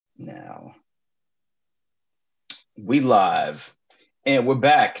Now we live and we're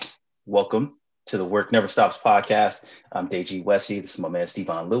back. Welcome to the Work Never Stops podcast. I'm Deji Wesley. This is my man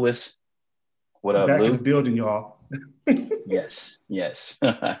Stephon Lewis. What up, Back in the Lou? building, y'all. Yes, yes.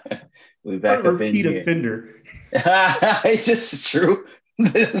 We I'm a back up in repeat here. offender. This is true.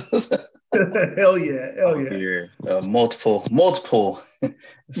 This is Hell yeah, hell out yeah. here. Multiple Multiple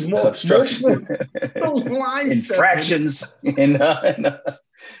obstruction line stepping, infractions. And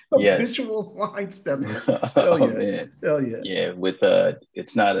yes. habitual line stepping. Hell Oh yeah, man. hell yeah. Yeah, with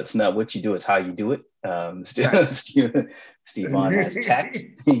it's not what you do, it's how you do it. Facts. Stephon has tact.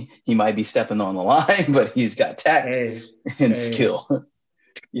 He might be stepping on the line, but he's got tact Hey, and hey. skill.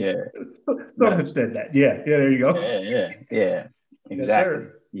 Yeah, Some no, have said that. Yeah, yeah. There you go. yeah, Yes, exactly.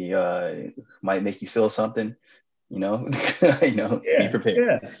 sir. He might make you feel something, you know. Be Yeah,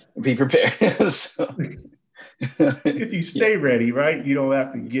 prepared. yeah. Be prepared. So, If you yeah, stay ready, right, you don't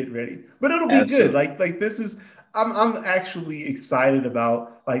have to get ready. But it'll be good. absolutely. Like this is. I'm actually excited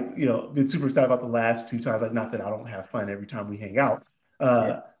about been super excited about the last two times. Like not that I don't have fun every time we hang out,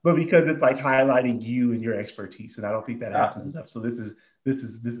 Yeah. but because it's like highlighting you and your expertise, and I don't think that Uh, happens enough. So this is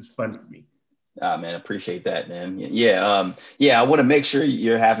fun for me. Ah, man, appreciate that, man. Yeah, I want to make sure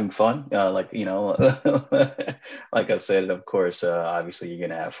you're having fun. Like I said, of course, obviously you're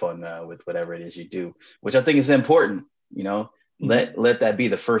gonna have fun with whatever it is you do, which I think is important. You know, let Mhm. let that be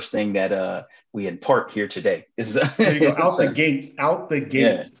the first thing that we impart here today. Is, There you go. Out is the gates. Out the yeah,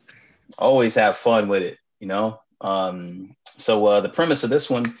 gates. always have fun with it. So the premise of this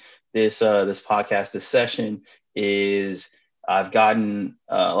podcast, this session is I've gotten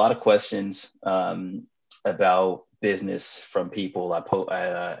a lot of questions about business from people.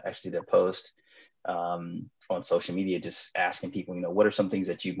 I actually did a post on social media, just asking people, what are some things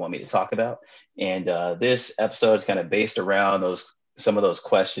that you want me to talk about? And this episode is kind of based around some of those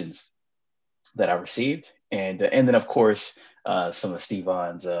questions that I received, and then of course some of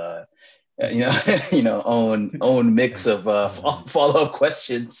Stephon's own mix of follow up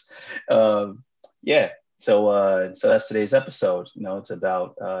questions. Yeah. So that's today's episode. It's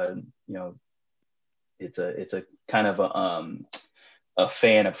about it's a kind of a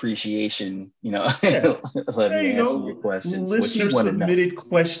fan appreciation. Yeah. Let There me you answer your go. questions. What you Listener want to know? submitted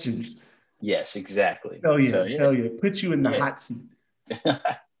questions. Yes, exactly. Hell yeah. So yeah, Hell yeah. Put you in the yeah. hot seat.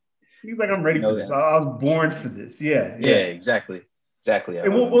 He's like, I'm ready for No this. doubt. I was born for this. Yeah, Yeah, yeah. exactly.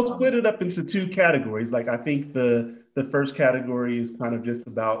 And we'll split it up into two categories. Like I think the first category is kind of just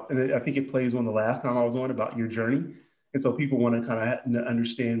about, and I think it plays on the last time I was on about your journey. And so people want to kind of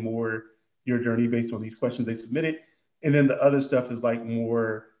understand more your journey based on these questions they submitted. And then the other stuff is like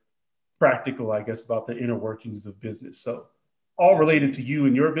more practical, I guess, about the inner workings of business. So all related Absolutely. to you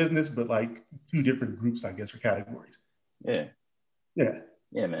and your business, but like two different groups, I guess, or categories. Yeah. Yeah.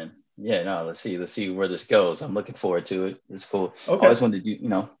 Yeah, man. Yeah, no, let's see where this goes. I'm looking forward to it. It's cool. I Okay. always wanted to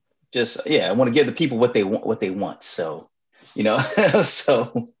do, just yeah, I want to give the people what they want. So,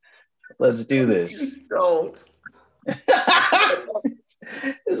 so let's do You this. don't.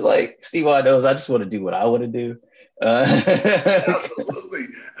 It's like Steve I knows I just want to do what I want to do. Absolutely.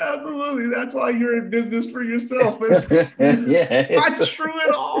 Absolutely. That's why you're in business for yourself. It's Yeah, not true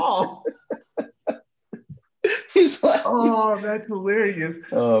at all. he's like, Oh, that's hilarious.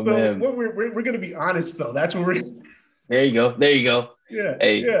 oh So man. what we're going to be honest though. That's what we're There you go. There you go. yeah,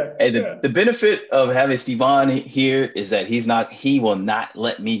 Hey, yeah, hey, the, yeah. the benefit of having Stephon here is that he will not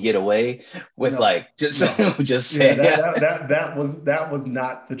let me get away with No, like just no. just Yeah, saying, that was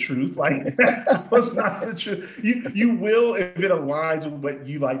not the truth. Like that was not the truth. You will if it aligns with what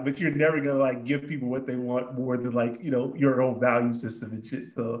you like, but you're never gonna like give people what they want more than like your own value system and shit.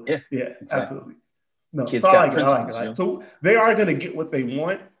 So yeah, yeah, exactly. absolutely. No, so Kids I got like it. I like it. principles, Like so they are gonna get what they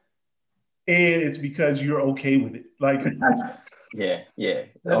want, and it's because you're okay with it. Like Yeah,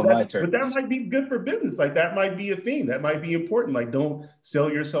 that, on my but that terms. might be good for business. Like that might be a thing. That might be important. Like don't sell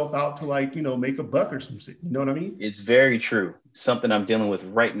yourself out to like make a buck or some shit. You know what I mean? It's very true. Something I'm dealing with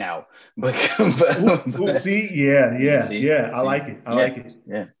right now. But Ooh, ooh, but see, yeah, yeah, yeah, see, yeah. I see, like it. I yeah, like it.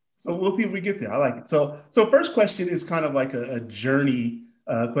 yeah, So we'll see if we get there. I like it. So first question is kind of like a journey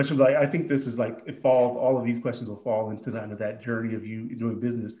question. But I think this is like it falls. All of these questions will fall into that journey of you doing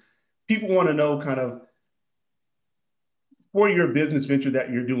business. People want to know kind of for your business venture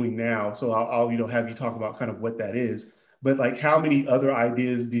that you're doing now. So I'll have you talk about kind of what that is. But like, how many other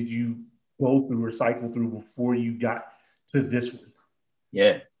ideas did you go through or cycle through before you got to this one?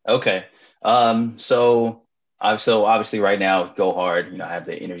 yeah. Okay. So obviously right now, go hard. I have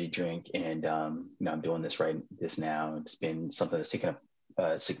the energy drink, and I'm doing this now. It's been something that's taken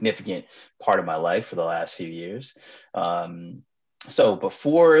a significant part of my life for the last few years. Um, So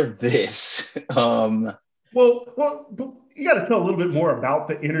before this, But you got to tell a little bit more about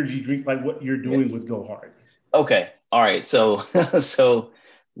the energy drink, like what you're yeah. doing with Go Hard. Okay. All right. So so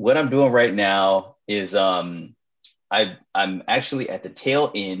what I'm doing right now is I'm actually at the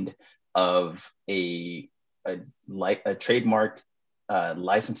tail end of a trademark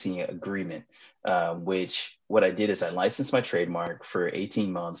licensing agreement, which what I did is I licensed my trademark for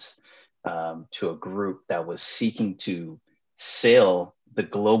 18 months to a group that was seeking to sell the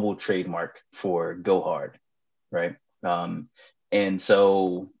global trademark for Go Hard, right? Um, and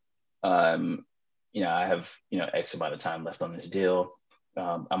so, um, I have, X amount of time left on this deal.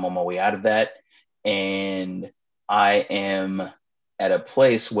 I'm on my way out of that. And I am at a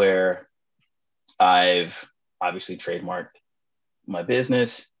place where I've obviously trademarked my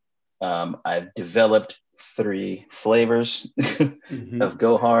business. I've developed 3 flavors of Mm-hmm.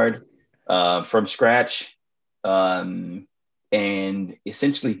 Go Hard from scratch, and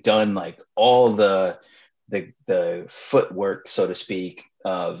essentially done like all the footwork, so to speak,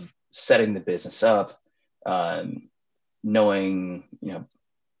 of setting the business up, um, knowing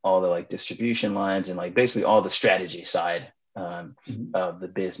all the like distribution lines and like basically all the strategy side Mm-hmm. of the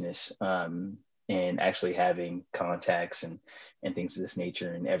business, and actually having contacts and things of this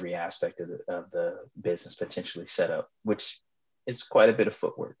nature in every aspect of the business potentially set up, which is quite a bit of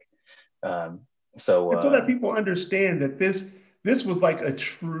footwork. Um, so And so that people understand that this was like a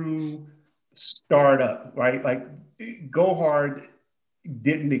true startup, right? Like Go Hard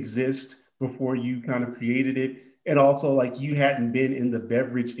didn't exist before you kind of created it. And also, like, you hadn't been in the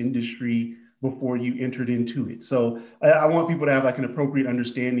beverage industry before you entered into it. So I want people to have like an appropriate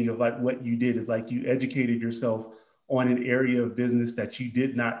understanding of like what you did is like you educated yourself on an area of business that you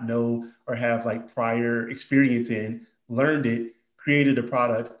did not know or have like prior experience in, learned it, created a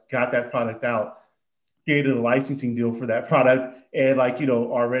product, got that product out, created a licensing deal for that product, and like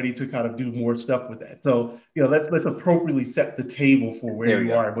are ready to kind of do more stuff with that. So let's appropriately set the table for where there we you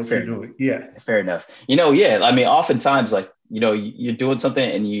go. are and what Fair you're enough. doing. Yeah. Fair enough. Yeah. I mean, oftentimes, like you're doing something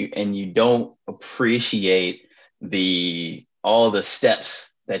and you don't appreciate the all the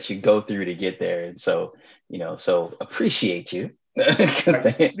steps that you go through to get there, and so appreciate you.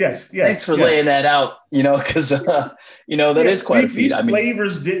 Right. Yes. Thanks Yes. for laying Yes. that out. Because that Yeah. is quite a feat. These I mean,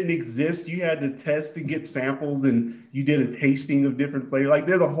 flavors didn't exist. You had to test and get samples, and you did a tasting of different flavors. Like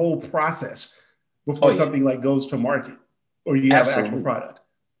there's a whole process oh before yeah, something like goes to market or you have an actual absolutely. product.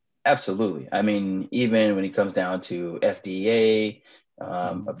 Absolutely. I mean, even when it comes down to FDA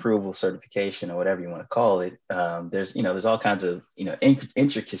Mhm. approval, certification, or whatever you want to call it, there's all kinds of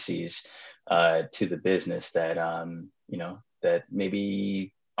intricacies to the business that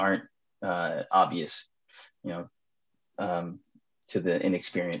maybe aren't obvious, you know, um, to the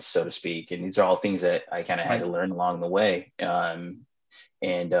inexperienced, so to speak. And these are all things that I kind of had to Right. learn along the way. And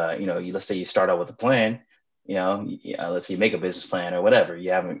let's say you start out with a plan. Let's say you make a business plan or whatever. You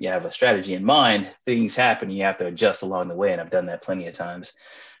have a strategy in mind. Things happen. You have to adjust along the way, and I've done that plenty of times.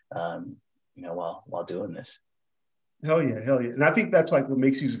 While doing this. Hell yeah. Hell yeah. And I think that's like what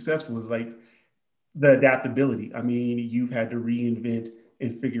makes you successful is like the adaptability. I mean, you've had to reinvent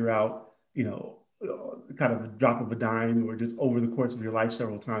and figure out, kind of a drop of a dime or just over the course of your life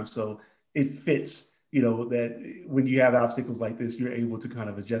several times. So it fits, that when you have obstacles like this, you're able to kind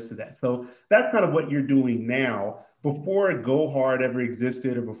of adjust to that. So that's kind of what you're doing now. Before Go Hard ever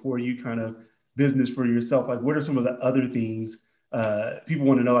existed or before you kind of business for yourself, like what are some of the other things people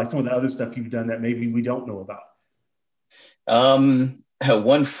want to know, like some of the other stuff you've done that maybe we don't know about?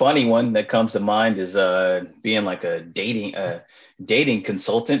 One funny one that comes to mind is being like a dating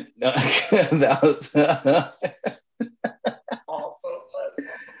consultant. That was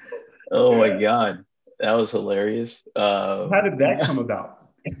oh my Yeah. god, that was hilarious. How did that come about?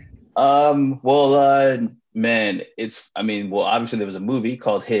 Well, man, I mean, well, obviously there was a movie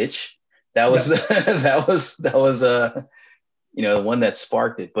called Hitch. That was Yep. that was the one that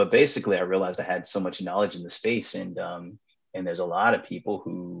sparked it. But basically, I realized I had so much knowledge in the space, and there's a lot of people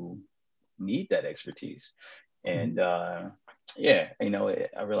who need that expertise. And yeah,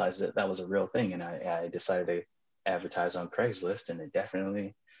 I realized that that was a real thing, and I decided to advertise on Craigslist, and it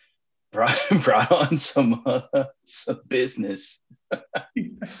definitely brought on some business.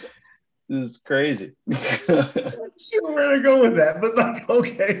 This is crazy. Sure where to go with that, but like, That's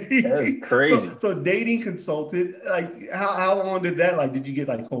okay. So, crazy. so dating consultant, like, how long did that? Like, did you get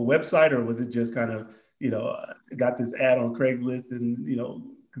like a whole website, or was it just kind of, got this ad on Craigslist, and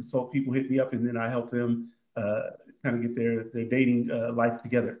consult people hit me up, and then I help them kind of get their dating life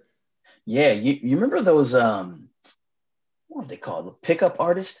together. Yeah, you remember those what were they called? The pickup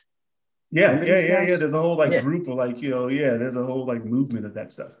artist? Yeah, Remember yeah, these yeah, yeah. guys? There's a whole like Yeah. group of like, yeah, there's a whole like movement of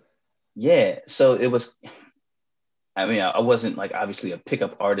that stuff. Yeah. So it was, I mean, I wasn't like obviously a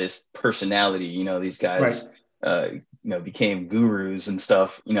pickup artist personality. These Right. guys, became gurus and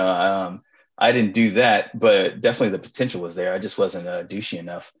stuff. I didn't do that, but definitely the potential was there. I just wasn't douchey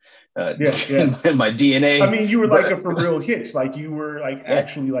enough Yeah, yeah. in my I DNA. mean, you were like But a for real hitch. Like you were like yeah,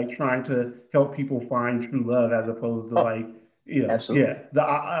 actually like trying to help people find true love as opposed to oh, like, absolutely. yeah, the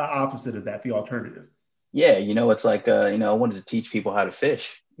opposite of that, the alternative. Yeah, it's like I wanted to teach people how to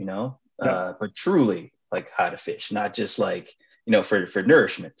fish. Yeah. But truly like how to fish, not just like for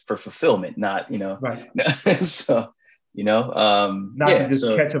nourishment, for fulfillment, not Right. so Not to yeah, just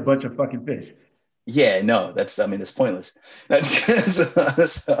so catch a bunch of fucking fish. yeah, no, I mean, it's pointless. That's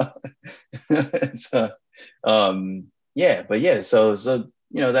so, so, yeah, but yeah, so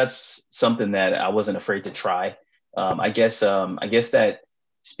that's something that I wasn't afraid to try. I guess that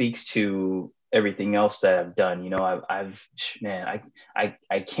speaks to everything else that I've done. I've man,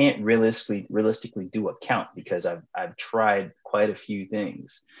 I can't realistically do a count because I've tried quite a few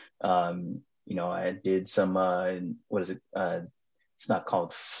things. I did some what is it? It's not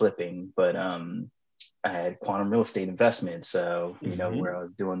called flipping, but I had quantum real estate investments. So, where I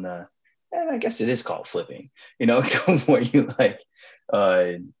was doing and I guess it is called flipping, where you like,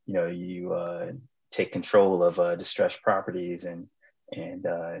 you take control of distressed properties and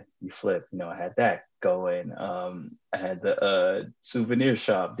you flip. I had that going. I had the souvenir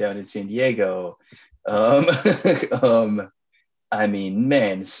shop down in San Diego. Um, I mean,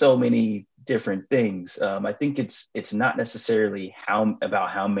 man, so many different things. I think it's not necessarily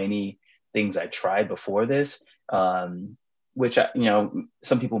how many things I tried before this, which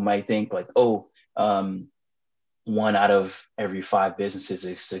some people might think like, oh, one out of every five businesses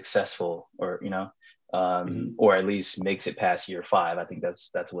is successful, Mm-hmm. or at least makes it past year five. I think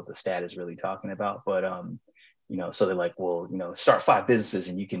that's what the stat is really talking about. But so they're like, well, start five businesses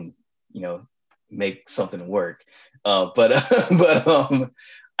and you can, make something work. But but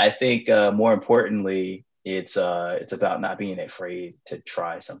I think more importantly, it's about not being afraid to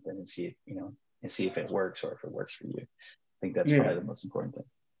try something and see it, and see if it works or if it works for you. I think that's Yeah. probably the most important thing.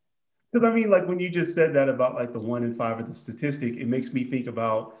 Because I mean, like when you just said that about like the 1 in 5 of the statistic, it makes me think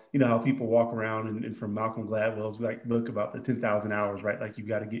about, how people walk around and from Malcolm Gladwell's like book about the 10,000 hours, right? Like you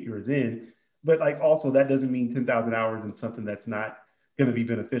got to get yours in. But like also that doesn't mean 10,000 hours in something that's not going to be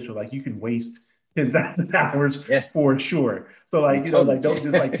beneficial. Like you can waste 10,000 hours Yeah, for sure. So you like, totally like don't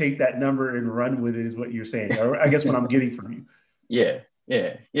just like can. take that number and run with it is what you're saying. Or I guess what I'm getting from you. Yeah,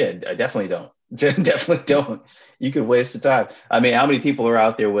 yeah. I definitely don't. Definitely don't. You could waste the time. I mean, how many people are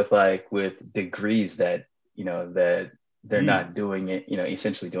out there with degrees that they're not Mm, doing it,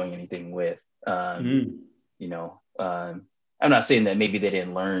 essentially doing anything with. mm. You know, I'm not saying that maybe they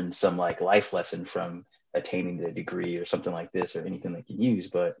didn't learn some like life lesson from attaining the degree or something like this or anything they can use,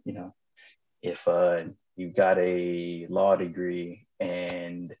 but if you got a law degree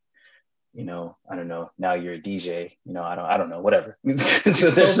and I don't know. Now you're a DJ. I don't know. Whatever. So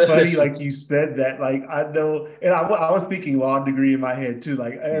It's so funny, there's like you said that. Like I know, and I was thinking law degree in my head too.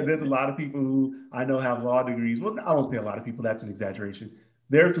 Like yeah, there's a lot of people who I know have law degrees. Well, I won't say a lot of people. That's an exaggeration.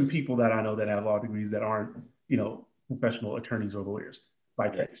 There are some people that I know that have law degrees that aren't, professional attorneys or lawyers by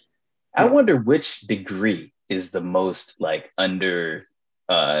yeah. trade. I Yeah, wonder which degree is the most like uh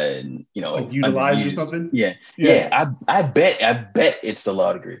like utilized or underused. something. Yeah, yeah. Yeah, I bet it's the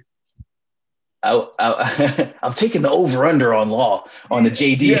law degree. I'm taking the over under on law on the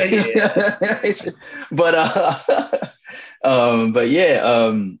yeah, JD. yeah, yeah. But but yeah,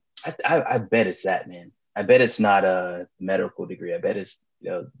 I bet it's that, man. I bet it's not a medical degree. I bet it's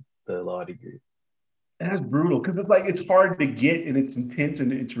the law degree. That's brutal because it's like it's hard to get and it's intense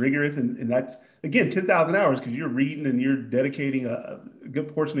and it's rigorous and that's again 10,000 hours because you're reading and you're dedicating a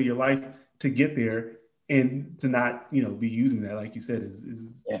good portion of your life to get there and to not be using that like you said is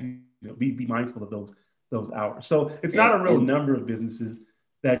Yeah, be mindful of those hours. So it's yeah, not a real and number of businesses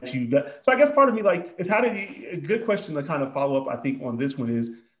that you got. So I guess part of me like is how did you a good question to kind of follow up I think on this one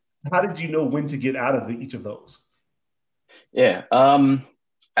is how did you know when to get out of each of those? yeah.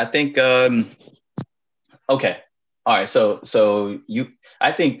 I think okay. All right. So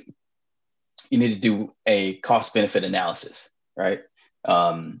I think you need to do a cost benefit analysis, right?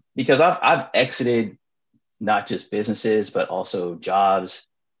 Because I've exited not just businesses but also jobs,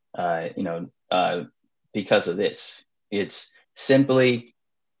 uh, you know, uh, because of this. It's simply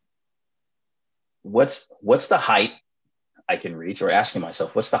what's the height I can reach, or asking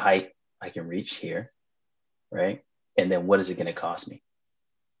myself what's the height I can reach here, right? And then what is it going to cost me?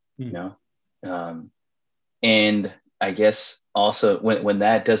 You Hmm. know, um, and I guess also when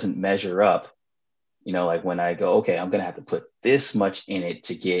that doesn't measure up, like when I go, okay, I'm going to have to put this much in it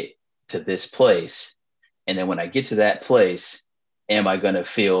to get to this place. And then when I get to that place, am I going to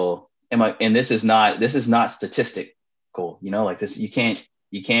feel, and this is not statistical, like this, you can't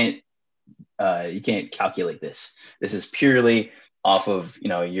calculate this. This is purely off of,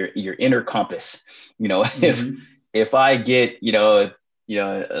 your inner compass. If Mm-hmm. if I get,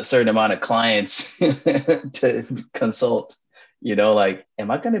 a certain amount of clients to consult, like,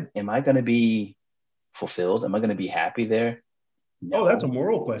 am I gonna be fulfilled? Am I gonna be happy there? Oh, that's a No.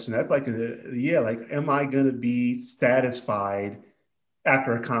 moral question. That's like yeah, like, am I going to be satisfied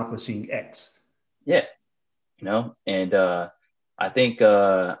after accomplishing X? Yeah, and I think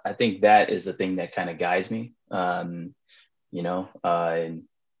that is the thing that kind of guides me. And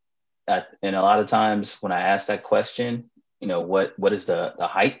a lot of times when I ask that question, what is the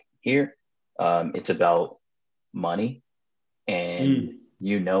height here? It's about money, and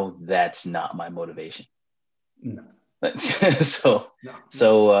Mm, that's not my motivation. no, so no, no.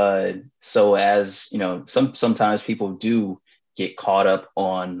 so as sometimes people do get caught up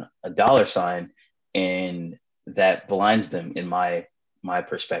on a dollar sign, and that blinds them. In my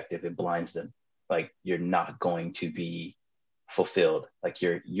perspective, it blinds them. Like, you're not going to be fulfilled. Like,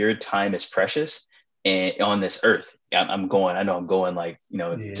 your time is precious, and on this earth, I know I'm going, like, to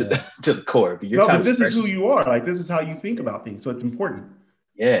Yeah. the core, but your No, time but is this is who precious. you are. Like, this is how you think about things. So it's important.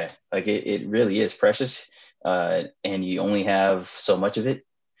 Yeah, like it really is precious, and you only have so much of it.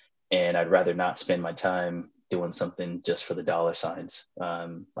 And I'd rather not spend my time doing something just for the dollar signs.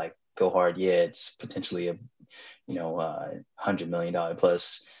 Like, Go Hard, yeah, it's potentially a $100 million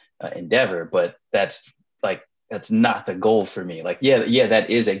plus endeavor, but that's not the goal for me. Like, yeah, that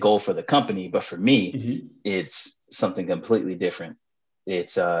is a goal for the company, but for me, Mm-hmm. it's something completely different.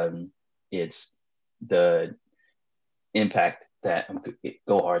 It's the impact that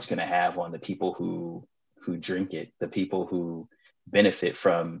Go Hard's going to have on the people who drink it, the people who benefit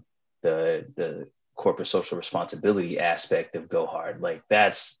from the corporate social responsibility aspect of Go Hard. Like,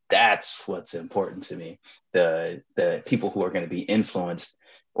 that's what's important to me. The people who are going to be influenced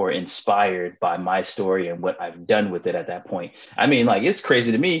or inspired by my story and what I've done with it at that point. I mean, like, it's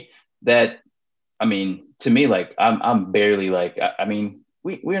crazy to me that, to me, like, I'm barely, like,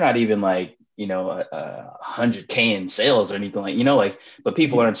 we're not even, like, 100K in sales or anything, like, like, but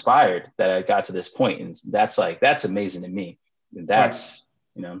people are Mm-hmm. inspired that I got to this point, and that's amazing to me. And Right.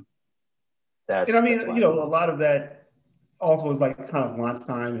 you know And I that's mean, why I do a this. lot of that also is like kind of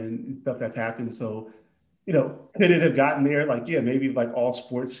lunchtime and stuff that's happened. So, could it have gotten there? Like, yeah, maybe like all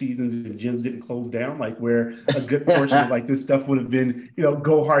sports seasons and gyms didn't close down, like where a good portion of like this stuff would have been,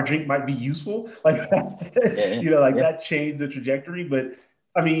 go hard drink might be useful. Like, Yeah, like yeah, that changed the trajectory. But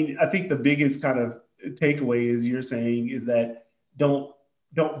I mean, I think the biggest kind of takeaway is you're saying is that don't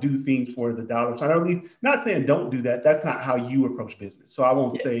don't do things for the dollar sign. Or at least not saying don't do that. That's not how you approach business. So I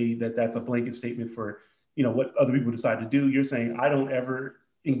won't yeah, say that that's a blanket statement for what other people decide to do. You're saying I don't ever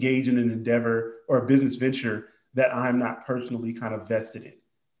engage in an endeavor or a business venture that I'm not personally kind of vested in.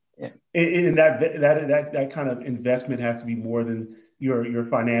 yeah. And that kind of investment has to be more than your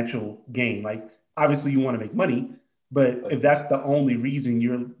financial gain. Like, obviously you want to make money, but Of if course. that's the only reason,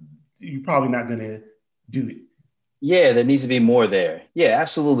 you're probably not going to do it. Yeah, there needs to be more there. Yeah,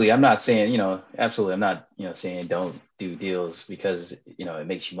 absolutely. I'm not saying, absolutely. I'm not, saying don't do deals because, it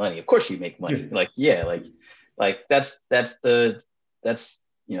makes you money. Of course you make Yeah. money. Like, yeah, like that's the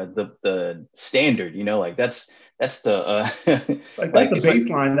standard, like that's the Like, that's like a if I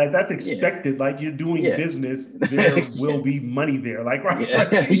baseline. Like, that's yeah, expected. Like, you're doing yeah. business, there Yeah. will be money there. Like, right,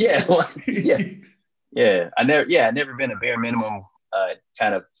 Yeah. like, Yeah. Yeah. Yeah. I've never been a bare minimum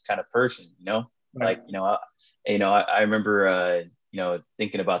kind of person, right. like, I remember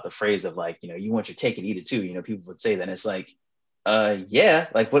thinking about the phrase of, like, you want your cake and eat it too. People would say that. And it's like, yeah,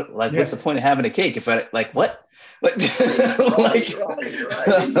 what's Yeah. the point of having a cake if I, like, what? Like, Right, like,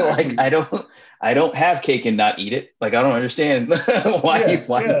 right. like, Exactly. I don't have cake and not eat it. Like, I don't understand why Yeah, you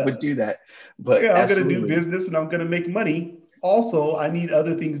yeah. would do that. But Yeah, I'm gonna do absolutely, business and I'm gonna make money. Also, I need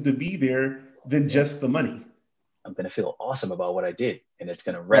other things to be there than yeah, just the money. I'm gonna feel awesome about what I did, and it's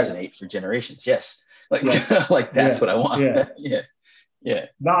gonna Right. resonate for generations. Yes, like, Yes. like, that's Yeah. what I want. Yeah. Yeah, yeah.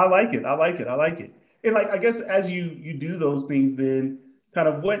 No, I like it. I like it. I like it. And like, I guess as you do those things, then kind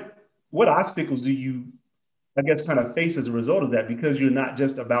of what obstacles do you, I guess, kind of face as a result of that? Because you're not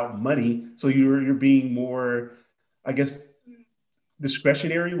just about money, so you're being more, I guess,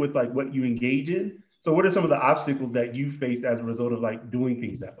 discretionary with like what you engage in. So what are some of the obstacles that you faced as a result of like doing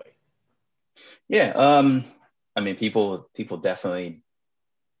things that way? Yeah. People definitely,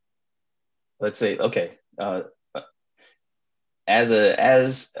 let's say, okay.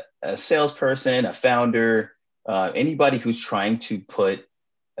 as a salesperson, a founder, anybody who's trying to put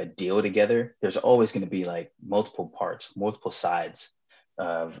a deal together, there's always going to be like multiple parts, multiple sides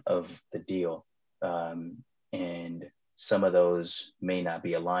of the deal. And some of those may not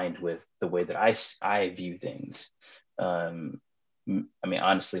be aligned with the way that I view things. I mean,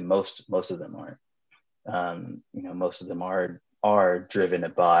 honestly, most of them aren't. Most of them are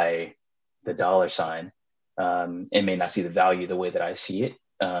driven by the dollar sign, and may not see the value the way that I see it.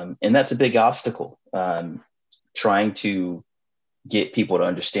 And that's a big obstacle. Trying to get people to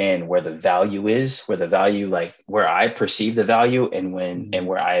understand where the value is, like where I perceive the value, and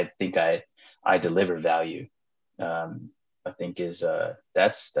where I think I deliver value. I think is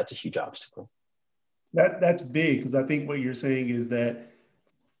that's a huge obstacle. That's big, because I think what you're saying is that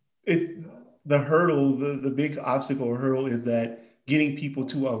it's the hurdle, the big obstacle or hurdle is that getting people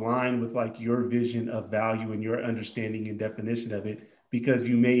to align with like your vision of value and your understanding and definition of it, because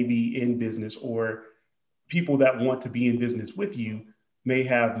you may be in business, or people that want to be in business with you may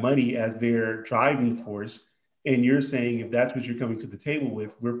have money as their driving force. And you're saying if that's what you're coming to the table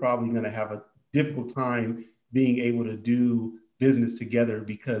with, we're probably going to have a difficult time being able to do business together,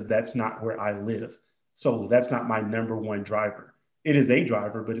 because that's not where I live. So that's not my number one driver. It is a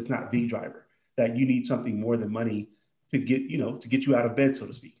driver, but it's not the driver. That you need something more than money to get, to get you out of bed, so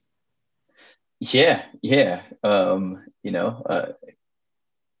to speak. Yeah.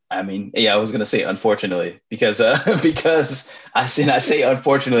 I mean, yeah, I was gonna say unfortunately, because because I say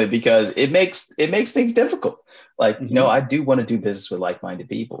unfortunately because it makes things difficult. Like, Mm-hmm. I do want to do business with like-minded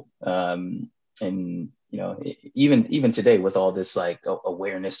people, and even today with all this like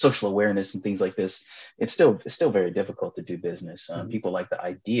awareness, social awareness, and things like this, it's still very difficult to do business. Mm-hmm. People like the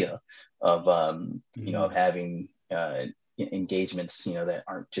idea of Mm-hmm. of having engagements that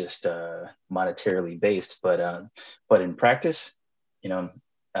aren't just monetarily based, but in practice, you know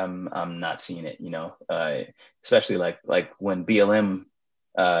I'm not seeing it, especially like when BLM,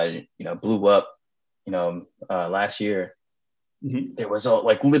 blew up, last year. Mm-hmm. There was all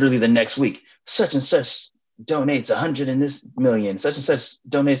like literally the next week, such and such donates 100 in this million, such and such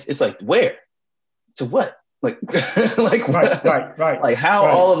donates. It's like, where, to what? Like, like Right, what? right, right, Like how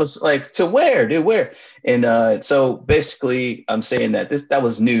right. all of us, like, to where, dude, where? And so basically, I'm saying that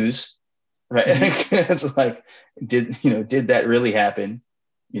was news, right? Mm-hmm. It's like, did that really happen?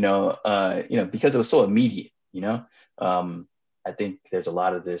 Because it was so immediate. Um, I think there's a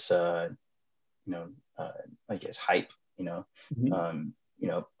lot of this, you know, uh, I guess hype. Mm-hmm.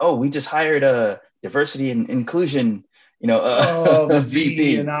 Oh, we just hired a diversity and inclusion, Oh, the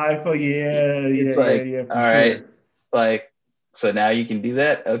D and VP. I for yeah, yeah, It's yeah, like, yeah, all for right, sure. like, so now you can do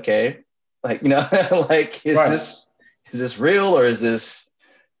that, okay? Like, like, is Right. this real, or is this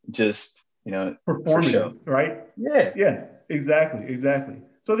just for show? Performative, right? Yeah. Yeah, exactly, exactly.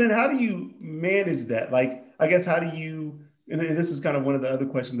 So then how do you manage that? Like, I guess how do you, and this is kind of one of the other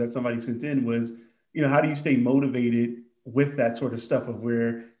questions that somebody sent in was, how do you stay motivated with that sort of stuff of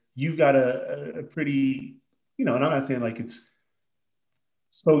where you've got a pretty, and I'm not saying like it's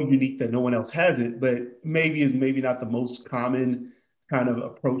so unique that no one else has it, but maybe is maybe not the most common kind of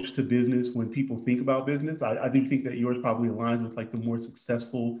approach to business when people think about business. I do think that yours probably aligns with like the more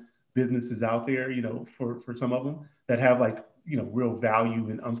successful businesses out there, for some of them that have like, real value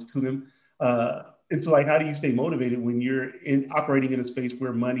and umph to them. And so like, how do you stay motivated when you're operating in a space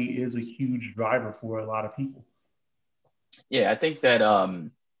where money is a huge driver for a lot of people? Yeah, I think that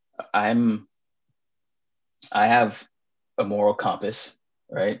I'm I have a moral compass,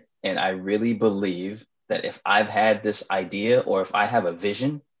 right? And I really believe that if I've had this idea, or if I have a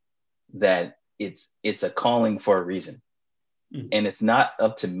vision, that it's a calling for a reason. Mm. And it's not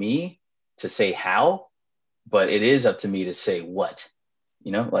up to me to say how, but it is up to me to say what.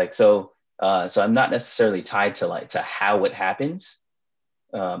 Like, so I'm not necessarily tied to how it happens.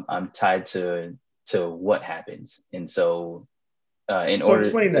 I'm tied to what happens. And so in So order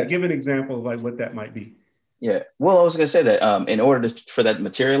explain that. to Give an example of like what that might be. Yeah. Well, I was going to say that in order for that to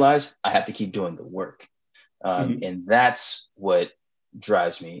materialize, I have to keep doing the work. Mm-hmm. And that's what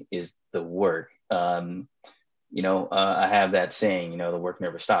drives me, is the work. I have that saying, the work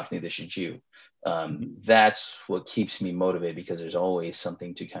never stops, neither should you. Mm-hmm. That's what keeps me motivated, because there's always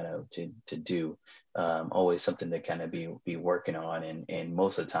something to kind of to do, always something to kind of be working on. And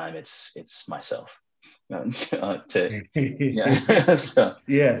most of the time it's myself. To Yeah. So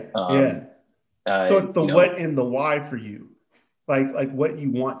Yeah, yeah. um, So uh, it's the you know, what and the why for you, like what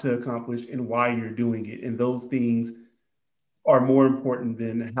you want to accomplish and why you're doing it, and those things are more important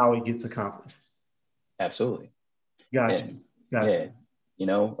than how it gets accomplished. absolutely. Got Yeah. you, got Yeah.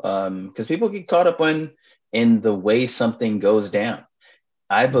 you. Because people get caught up on, in the way something goes down.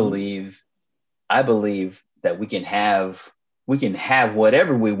 I Mm-hmm. believe I believe that we can have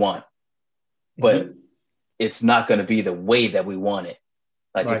whatever we want, but Mm-hmm. it's not going to be the way that we want it.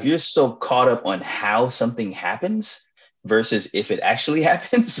 Like if Right. you're so caught up on how something happens versus if it actually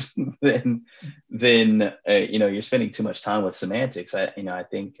happens, then you're spending too much time with semantics. I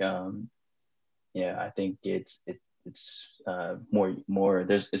think I think it's more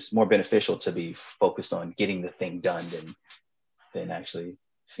there's it's more beneficial to be focused on getting the thing done than actually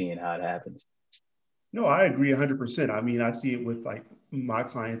seeing how it happens. No, I agree 100%. I mean, I see it with like my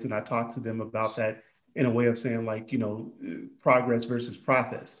clients and I talk to them about that in a way of saying like, progress versus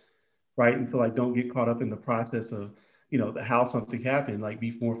process, right? And so like don't get caught up in the process of, the how something happened, like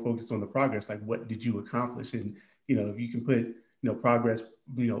be more focused on the progress, like what did you accomplish? And, if you can put, progress,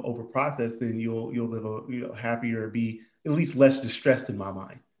 over process, then you'll live a, happier, be at least less distressed in my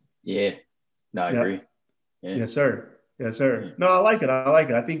mind. Yeah, no, I Yeah. agree. Yeah, Yes, sir. Yes, yeah, sir. No, I like it. I like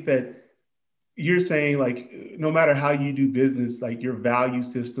it. I think that you're saying like no matter how you do business, like your value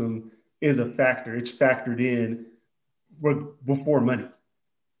system is a factor. It's factored in before money.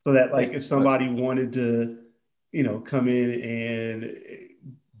 So that yeah. like if somebody wanted to, come in and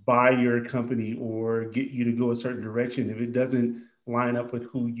buy your company or get you to go a certain direction, if it doesn't line up with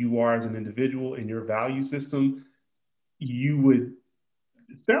who you are as an individual and your value system, you would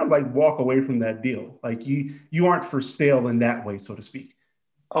it sounds like walk away from that deal. Like you aren't for sale in that way, so to speak.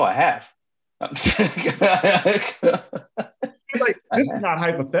 Oh, I have. Like I this is have. not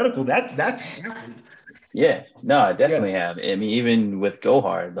hypothetical. That's happened. Yeah, no, I Yeah. definitely have. I mean, even with Go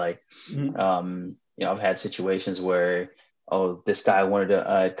Hard, like, Mhm. I've had situations where, oh, this guy wanted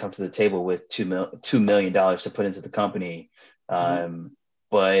to come to the table with $2 million to put into the company, Mhm.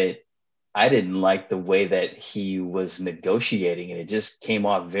 but I didn't like the way that he was negotiating, and it just came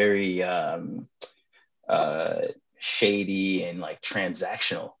off very uh, shady and like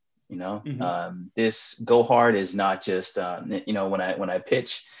transactional. Mhm. This Go Hard is not just when I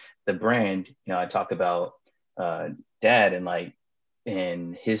pitch the brand, I talk about uh, dad and like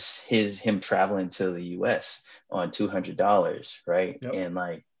and his him traveling to the U.S. on $200, right? Yep. And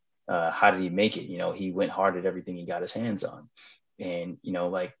like, how did he make it? He went hard at everything he got his hands on, and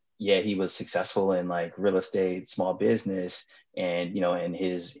like, yeah, he was successful in like real estate, small business, and in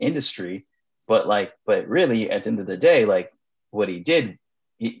his industry, but really at the end of the day, like what he did,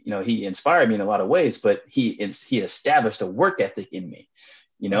 he inspired me in a lot of ways, but he established a work ethic in me,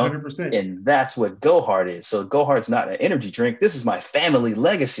 you know 100%. and that's what Go Hard is. So Go Hard's not an energy drink. This is my family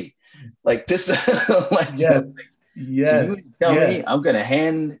legacy. Like this, like Yes. so you Yes. tell Yes. me I'm gonna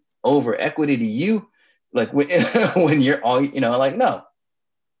hand over equity to you, like when, when you're all, like no,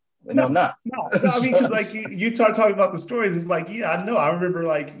 no, I'm No, not. no. I mean, so, because like you start talking about the stories, it's like, yeah, I know. I remember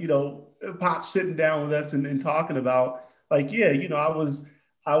like, Pop sitting down with us and talking about like, yeah, I was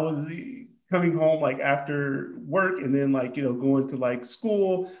coming home like after work and then like, going to like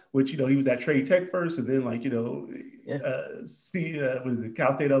school, which, he was at Trade Tech first and then like, yeah, what is it,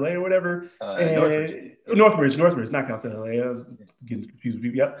 Cal State LA or whatever. North Virginia. And Yeah, Northridge, not Cal State LA. I was getting confused with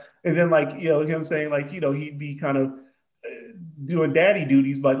people. Yep. And then like, him saying like, he'd be kind of doing daddy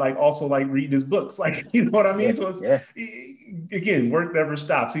duties, but like also like reading his books, like you know what I yeah, mean. So it's yeah, again, work never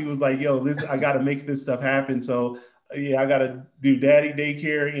stops. He was like, "Yo, this I got to make this stuff happen." So yeah, I got to do daddy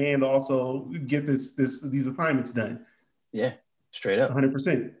daycare and also get these assignments done. yeah. Straight One up. hundred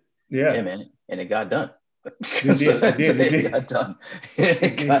percent. Yeah, Yeah, man, and it got done. it so, did. It did. It it did. got done. It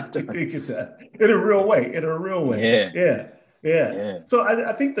It did. got It done. did get that in a real way. In a real way. Yeah, Yeah. Yeah. yeah, So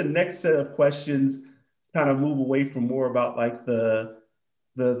I think the next set of questions kind of move away from more about like the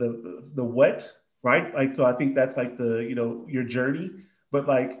what, right? Like, so I think that's like the, your journey, but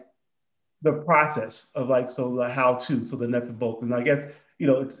like the process of like, so the how to, so the nuts and bolts. And I guess,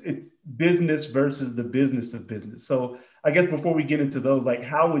 it's business versus the business of business. So I guess before we get into those, like,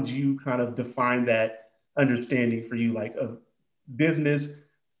 how would you kind of define that understanding for you, like of business,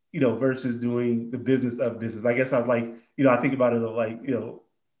 versus doing the business of business? I guess I was like, I think about it like,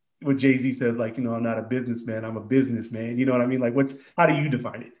 what Jay-Z says, like, I'm not a businessman, I'm a businessman. You know what I mean? Like, how do you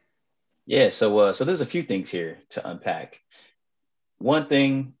define it? yeah. So there's a few things here to unpack. One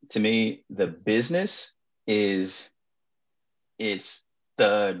thing to me, the business is it's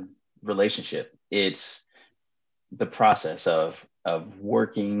the relationship. It's the process of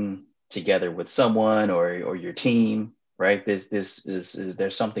working together with someone or your team, right? This is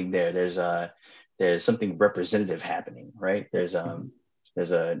there's something there. There's something representative happening, right? There's a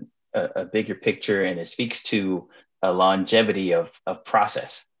bigger picture, and it speaks to a longevity of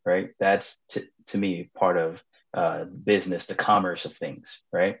process, right? That's to me part of business, the commerce of things,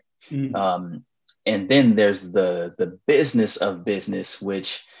 right? Mm-hmm. Um, And then there's the business of business,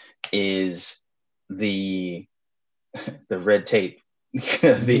 which is the red tape,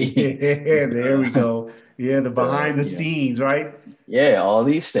 Yeah, there we go. Yeah, the behind the you know, scenes, right? yeah, all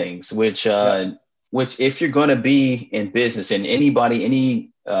these things, Yeah. which if you're going to be in business, and anybody,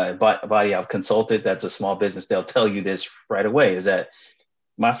 any body I've consulted that's a small business, they'll tell you this right away, is that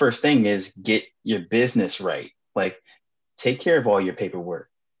my first thing is get your business right. Like, take care of all your paperwork,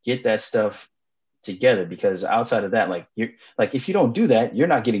 get that stuff together, because outside of that, like, you're like, if you don't do that, you're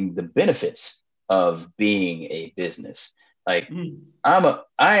not getting the benefits of being a business. Like, Mm.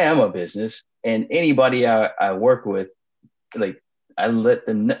 I am a business, and anybody I work with, like, I let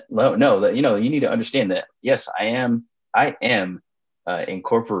them know that, you need to understand that, yes, I am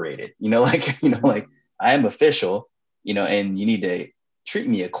incorporated, like, like, Mhm. I am official, and you need to treat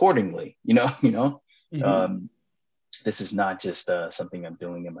me accordingly, Mhm. um, this is not just something I'm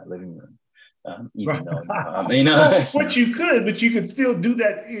doing in my living room, even Right. though, Well, what you could, but you could still do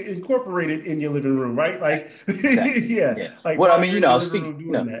that incorporated in your living room, right? Like, exactly, yeah, yeah. like Well, I while mean, you're in your living room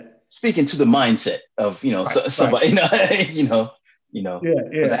doing that. speaking to the mindset of, Right, right. somebody, you know, Yeah,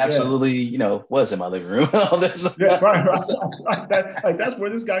 because yeah, I yeah. absolutely, was in my living room, all this. Yeah, right, right. Like that, like that's where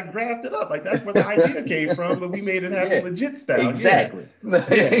this got drafted up. Like that's where the idea came from, but we made it happen Yeah, legit style. Yeah, exactly. yeah,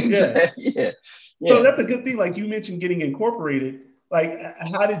 yeah. Exactly. Yeah. So Yeah. that's a good thing. Like you mentioned getting incorporated. Like,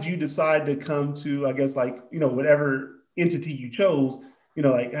 how did you decide to come to, I guess, like, whatever entity you chose,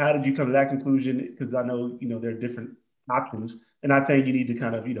 like how did you come to that conclusion? Because I know, there are different options. And not saying you need to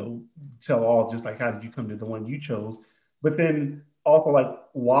kind of, tell all, just like how did you come to the one you chose? But then also like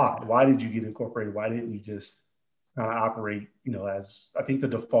why? Why did you get incorporated? Why didn't you just operate, as I think the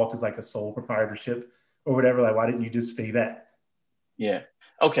default is like a sole proprietorship or whatever? Like why didn't you just stay that? Yeah.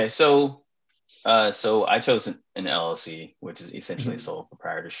 Okay. So I chose an LLC, which is essentially a Mm-hmm. sole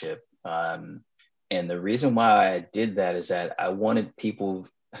proprietorship. And the reason why I did that is that I wanted people.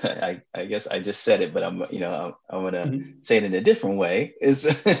 I guess I just said it, but I'm gonna Mm-hmm. say it in a different way.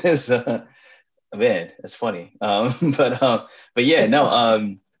 Man, that's funny. But yeah,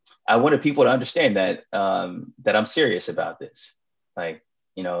 no. I wanted people to understand that that I'm serious about this. Like,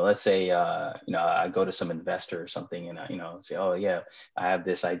 let's say I go to some investor or something, and I, say, oh yeah, I have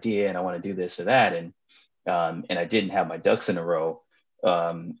this idea and I want to do this or that, and I didn't have my ducks in a row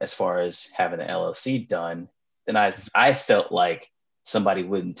as far as having the LLC done, then I felt like somebody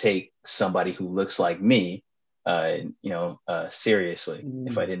wouldn't take somebody who looks like me, seriously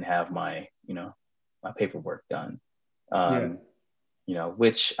if I Mm. didn't have my paperwork done. Yeah. Um,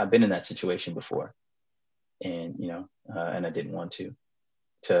 which I've been in that situation before, and and I didn't want to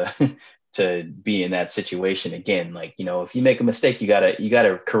to be in that situation again. Like, if you make a mistake, you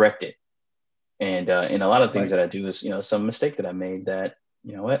gotta correct it. And a lot of things Right. that I do is, some mistake that I made that,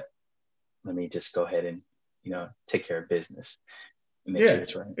 what, let me just go ahead and, take care of business and make sure Yeah.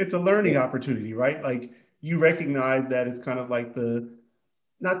 it's right. It's a learning Yeah, opportunity, right? Like you recognize that it's kind of like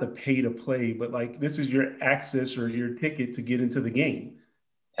not the pay to play, but like this is your access or your ticket to get into the game.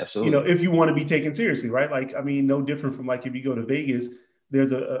 absolutely. If you want to be taken seriously, right? Like, I mean, no different from like if you go to Vegas,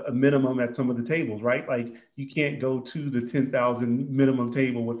 there's a minimum at some of the tables, right? Like you can't go to the 10,000 minimum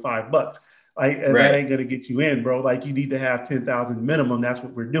table with $5. Like that Right. ain't gonna get you in, bro. Like you need to have 10,000 minimum. That's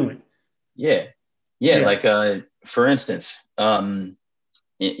what we're doing. Yeah. Yeah. Yeah. Like, for instance,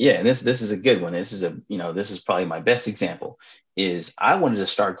 yeah, and this is a good one. This is probably my best example. Is I wanted to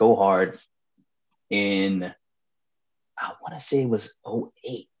start Go Hard in, I want to say it was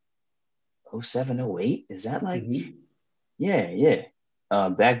 08, 07, 08. Is that like, Mm-hmm. yeah, yeah.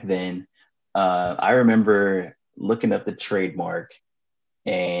 Back then, I remember looking up the trademark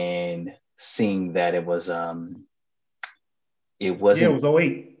and seeing that it Yeah, it wasn't, was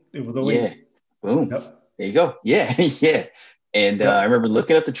 '08. It was yeah, '08. boom, Yep. there you go. Yeah. Yeah. And I Yep. remember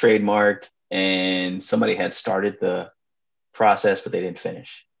looking up the trademark, and somebody had started the process, but they didn't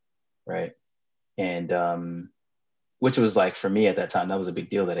finish, right? And which was like, for me at that time, that was a big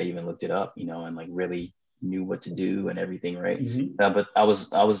deal that I even looked it up, and like really knew what to do and everything, right? Mm-hmm. But I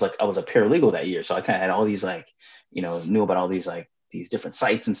was a paralegal that year, so I kind of had all these, like, knew about all these, like, these different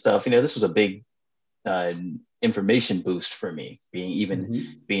sites and stuff. This was a big uh, information boost for me, Mm-hmm.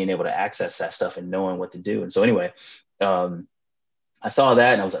 being able to access that stuff and knowing what to do. And so anyway, um, I saw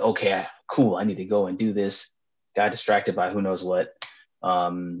that and I was like, okay, cool, I need to go and do this. Got distracted by who knows what.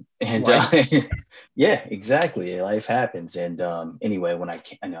 And Life. yeah, exactly. Life happens. And anyway, when I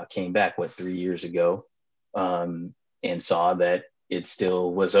came back, 3 years ago, um, and saw that it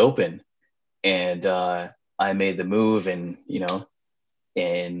still was open, and I made the move, and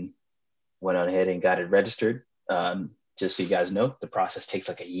and went on ahead and got it registered. Just so you guys know, the process takes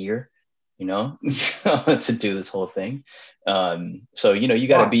like a year. you know, to do this whole thing. So, you know, you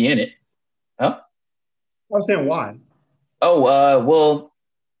got to Why? be in it. Huh? I was saying why. Oh, well,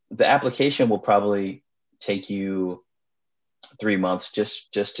 the application will probably take you 3 months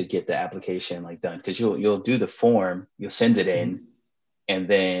just to get the application like done. Cause you'll do the form, you'll send it in, Mhm. and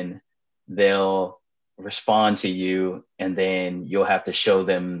then they'll respond to you, and then you'll have to show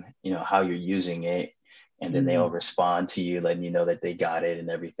them, you know, how you're using it, and then they'll Mhm. respond to you letting you know that they got it and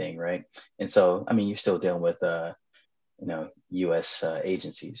everything, right? And so I mean, you're still dealing with you know, US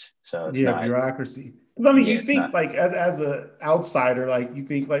agencies, so it's Yeah, not, bureaucracy. 'Cause, I mean, yeah, you it's not, think like as a outsider, like you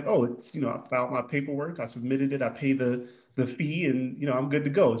think like, oh, it's I filed my paperwork, I submitted it, I pay the fee, and I'm good to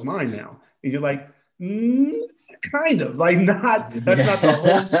go. It's mine now. And you're like, mm, kind of like not. That's not the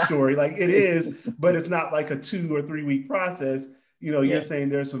whole yeah. story. Like it is, but it's not like a 2 or 3 week process. You're Yeah. saying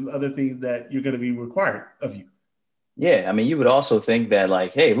there's some other things that you're going to be required of you. Yeah, I mean, you would also think that,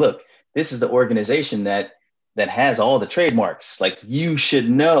 like, hey, look, this is the organization that has all the trademarks. Like, you should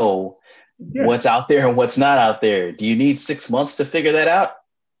know Yeah, what's out there and what's not out there. Do you need 6 months to figure that out?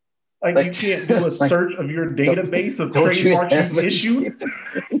 like you Like, can't do a like search of your don't database of don't you trademarks have you've a issued.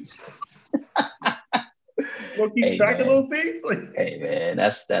 database? You don't keep Hey track of man, those things. Like, hey man,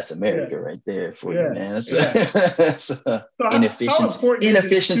 that's yeah, America right there for you, yeah, man. That's, yeah. that's So how inefficiency, important is it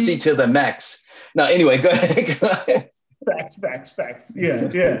inefficiency to to the max. No, anyway, go ahead. Go ahead. facts? Yeah,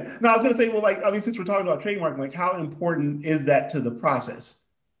 yeah. No, I was gonna say, well, like, I mean, since we're talking about trademark, like, how important is that to the process,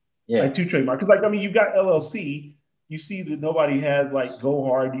 Yeah, like, to trademark? Because, like, I mean, you've got LLC, you see that nobody has like Go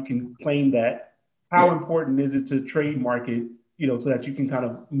Hard, you can claim that. How yeah. important is it to trademark it, so that you can kind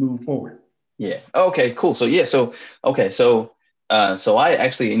of move forward? Yeah. Okay, cool. So yeah, so okay, so I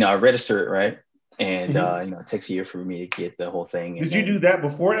actually, you know, I register it, right? And Mhm. you know, it takes a year for me to get the whole thing. And Did you do then that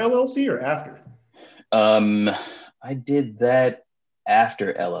before LLC or after? um I did that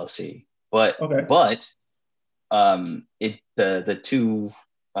after LLC. But Okay. but it the two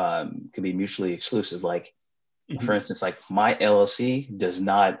could be mutually exclusive. Like for Mhm. instance, like my LLC does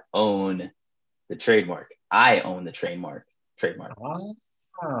not own the trademark. I own the trademark.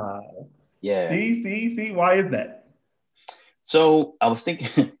 Ah, Yeah. see. Why is that? So I was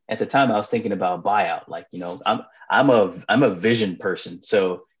thinking at the time I was thinking about buyout. Like, you know, I'm a vision person.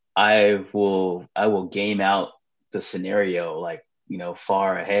 So I will game out the scenario like, you know,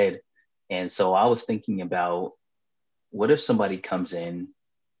 far ahead. And so I was thinking about what if somebody comes in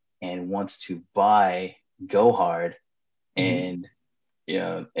and wants to buy Go Hard, Mhm. and you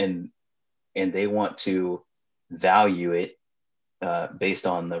know, and they want to value it based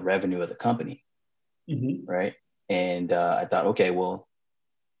on the revenue of the company, Mhm. right? And I thought, okay, well,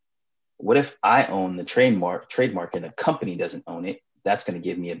 what if I own the trademark and the company doesn't own it? That's going to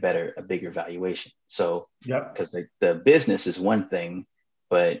give me a bigger valuation. So, Yep. because the business is one thing,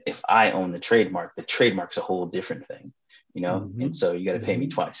 but if I own the trademark's a whole different thing, you know? And Mhm. so you got to pay me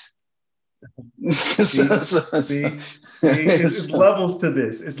Mhm. twice. so, See, so, so, it's so, levels to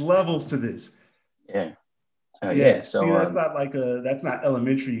this. It's levels to this. yeah. Oh, yeah. Yeah. See, So, that's not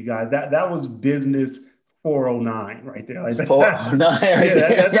elementary, you guys. That was business 409 right there. Like four, oh, that. nine right Yeah,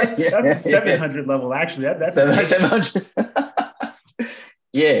 there. that's the Yeah, yeah. 700 level. Actually, that's Seven advanced. hundred.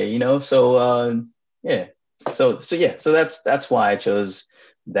 Yeah, you know, so yeah. So yeah, so that's why I chose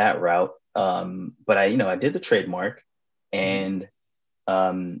that route. But I, you know, I did the trademark, Mhm. and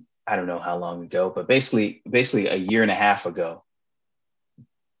I don't know how long ago, but basically a year and a half ago,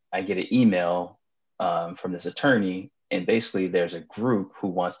 I get an email from this attorney, and basically there's a group who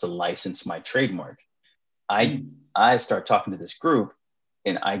wants to license my trademark. I Mm. I start talking to this group,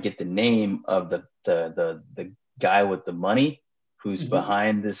 and I get the name of the guy with the money who's Mhm.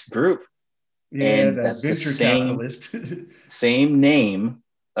 behind this group, Yeah, and that that's the venture same capitalist. same name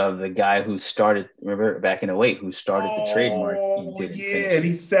of the guy who started, remember back in '08, who started the trademark and Oh didn't yeah, finish and it.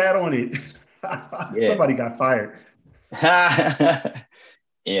 he sat on it. Yeah. Somebody got fired.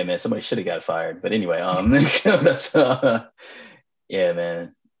 Yeah, man, somebody should have got fired, but anyway, that's yeah,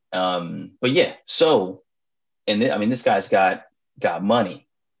 man. But yeah, so, and I mean, this guy's got money,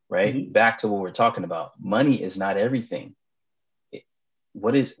 right? Mhm. Back to what we're talking about. Money is not everything. It-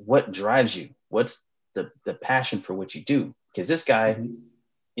 what drives you? What's the passion for what you do? Because this guy Mhm.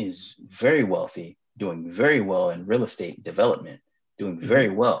 is very wealthy, doing very well in real estate development, doing very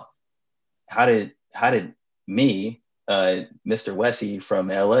Mhm. well. How did me, Mr. Wessie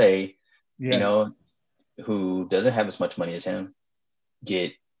from LA, you Yeah. know, who doesn't have as much money as him,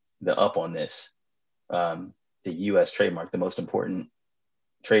 get the up on this? Um, the U.S. trademark, the most important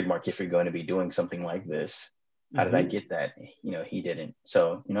trademark if you're going to be doing something like this. How did I Mhm. get that? You know, he didn't.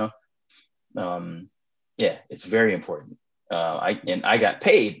 So, um, yeah, it's very important. I got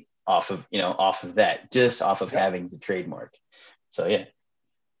paid. off of that, just off of Yeah. having the trademark. So yeah,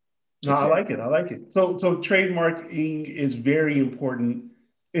 No, it's I very like it. I important. like it. So trademarking is very important.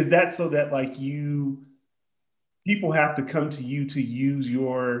 Is that so that like you people have to come to you to use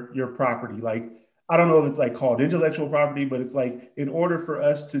your property? Like I don't know if it's like called intellectual property, but it's like in order for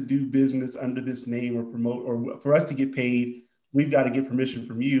us to do business under this name or promote or for us to get paid, we've got to get permission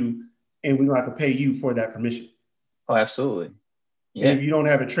from you, and we don't have to pay you for that permission. Oh, absolutely. And Yeah. if you don't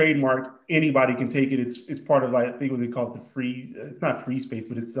have a trademark, anybody can take it. It's part of like I think what they call it the free. It's not free space,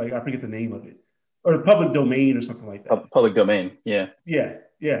 but it's like I forget the name of it, or the public domain or something like that. Public domain. Yeah. Yeah,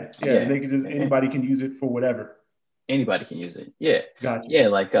 yeah, yeah. And Yeah. they can just anybody can use it for whatever. Anybody can use it. Yeah. Gotcha. Yeah.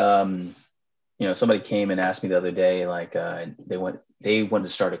 Like, somebody came and asked me the other day, like, they wanted to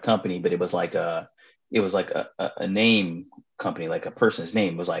start a company, but it was like a name company, like a person's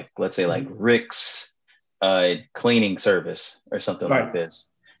name. It was like, let's say like Mm-hmm. Rick's cleaning service or something like Right.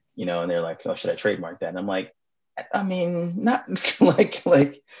 this, and they're like, oh, should I trademark that? And I'm like, I mean, not like,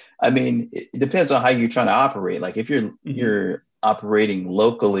 I mean, it depends on how you're trying to operate. Like if Mm-hmm. you're operating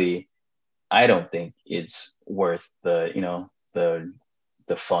locally, I don't think it's worth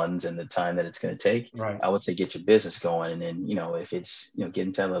the funds and the time that it's going to take. Right. I would say get your business going, and then if it's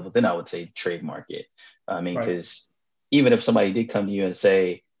getting to that level, then I would say trademark it. I mean, Right. because even if somebody did come to you and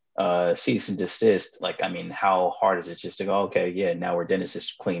say cease and desist, like I mean, how hard is it just to go? Okay, yeah, now we're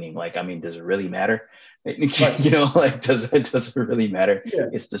dentist cleaning. Like, I mean, does it really matter? Right. Like does it really matter? Yeah.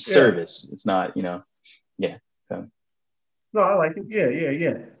 It's the Yeah. service. It's not. Yeah. Um, No, I like it. Yeah. Yeah.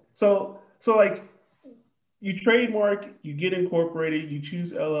 Yeah. So like you trademark, you get incorporated, you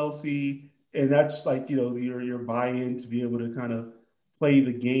choose LLC, and that's like your buy-in to be able to kind of play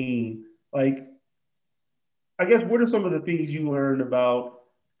the game. Like I guess what are some of the things you learned about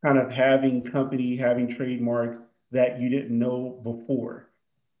kind of having company, having trademark that you didn't know before?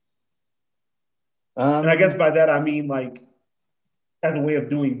 And I guess um, by that I mean like as a way of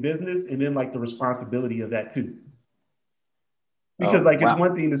doing business and then like the responsibility of that too. Because oh like it's wow.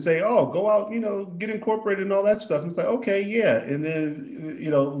 one thing to say, oh, go out, get incorporated and all that stuff. And it's like, okay, yeah. And then,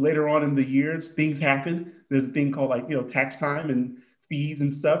 later on in the years, things happen. There's a thing called like, tax time and fees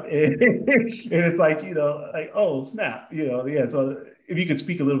and stuff. And it's like, like, oh, snap, yeah. So if you could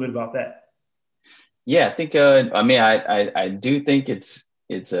speak a little bit about that. Yeah, I think. I mean, I do think it's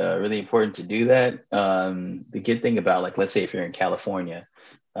really important to do that. The good thing about, like, let's say if you're in California,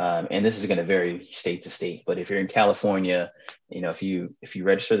 and this is going to vary state to state, but if you're in California, if you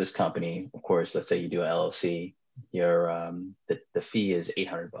register this company, of course, let's say you do an LLC, your the fee is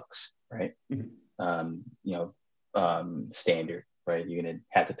 $800, right? Mhm. You know, standard, right? You're gonna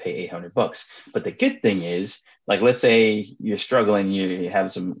have to pay $800. But the good thing is, like, let's say you're struggling, you're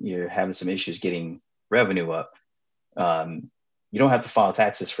having some issues getting revenue up. Um, you don't have to file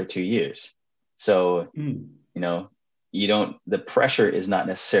taxes for 2 years, so Mm. you know you don't. The pressure is not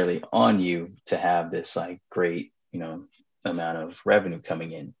necessarily on you to have this like great amount of revenue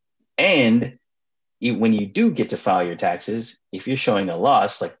coming in, and when you do get to file your taxes, if you're showing a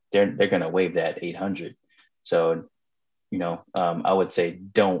loss, like they're going to waive that 800. So I would say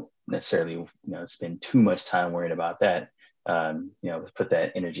don't necessarily spend too much time worrying about that. Put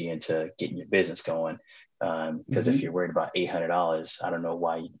that energy into getting your business going. Because if you're Mm-hmm. worried about $800, I don't know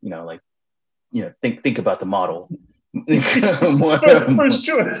why. Think about the model. For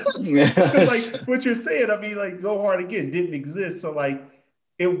sure. Because Yes. like what you're saying, I mean, like Go Hard Again didn't exist. So like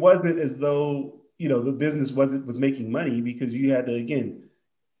it wasn't as though, the business was making money because you had to again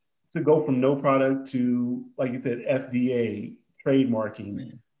to go from no product to like you said, FDA,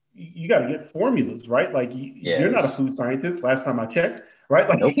 trademarking, you got to get formulas, right? Like you're not a Yes. food scientist. Last time I checked, right?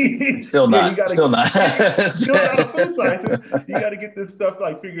 Like, Nope. Still yeah, you not. got to, Still not. still not a food scientist. You got to get this stuff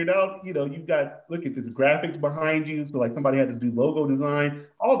like figured out. You've got look at this graphics behind you. So like somebody had to do logo design.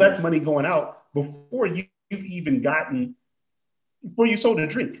 All Yeah. that's money going out before you've even gotten before you sold a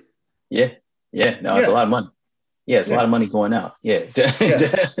drink. Yeah. Yeah. No, it's a Yeah, lot of money. Yeah, it's a lot yeah, of money going out. Yeah, yeah, for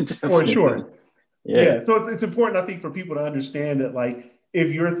definitely. sure. Yeah. Yeah, so it's important, I think, for people to understand that, like,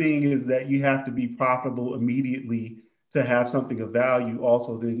 if your thing is that you have to be profitable immediately to have something of value,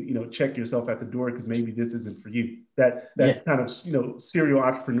 also then check yourself at the door because maybe this isn't for you. That Yeah. that kind of serial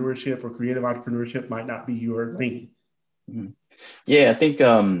entrepreneurship or creative entrepreneurship might not be your lane. Mhm. Yeah, I think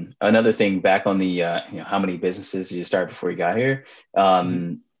another thing back on the how many businesses did you start before you got here?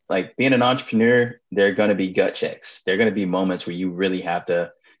 Mhm. Like being an entrepreneur, there are going to be gut checks. There are going to be moments where you really have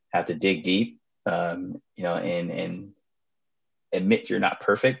to dig deep, and admit you're not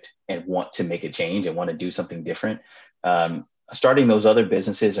perfect and want to make a change and want to do something different. Starting those other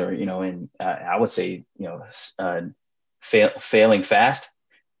businesses, or and I would say failing fast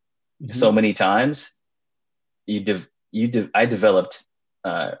so Mm-hmm. many times, I developed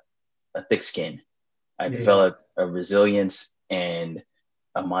a thick skin. I Yeah. developed a resilience and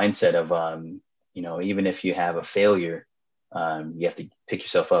a mindset of, even if you have a failure, you have to pick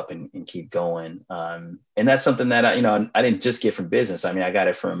yourself up and keep going. And that's something that I didn't just get from business. I mean, I got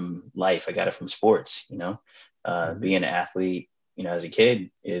it from life. I got it from sports. Mm-hmm. Being an athlete. As a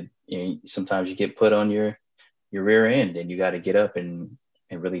kid, sometimes you get put on your rear end, and you got to get up and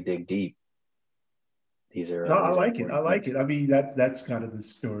really dig deep. No, I These are like it. I important like things. it. I mean, that's kind of the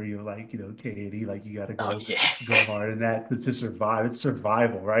story of like, K&E, like you got to Oh go yeah, go hard and that to survive. It's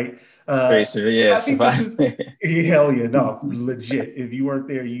survival, right? it's crazy. Yeah, I think this survive. is hell yeah, no, legit. If you weren't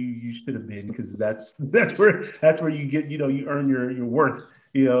there, you should have been because that's where you get, you earn your worth,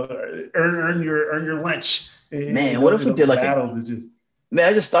 earn your lunch in Man, what those if in we those did like a battles. That just man?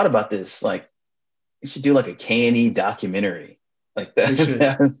 I just thought about this. Like, you should do like a K&E documentary. Like that. they should.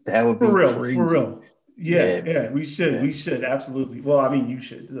 That would For be real, for crazy. real. Yeah, Yeah. yeah, we should. Yeah. We should absolutely. Well, I mean, you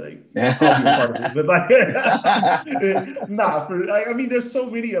should. Like, I'll be a part of it, but like, nah. I mean, there's so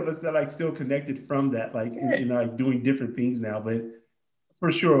many of us that like still connected from that, like, in like doing different things now. But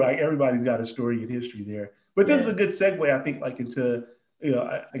for sure, like everybody's got a story and history there. But this is Yeah. a good segue, I think, like into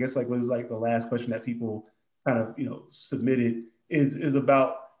I guess like was like the last question that people kind of submitted is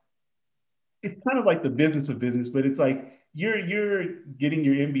about it's kind of like the business of business, but it's like you're getting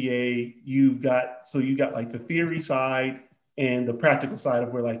your MBA. You got like the theory side and the practical side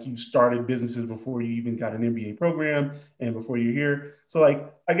of where like you started businesses before you even got an MBA program and before you're here. So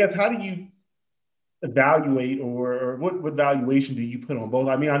like I guess how do you evaluate or what valuation do you put on both?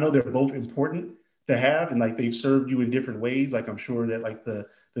 I mean, I know they're both important to have and like they've served you in different ways. Like I'm sure that like the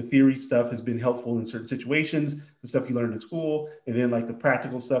theory stuff has been helpful in certain situations, the stuff you learned in school, and then like the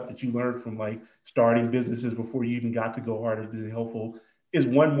practical stuff that you learned from like starting businesses before you even got to go hard has been helpful. Is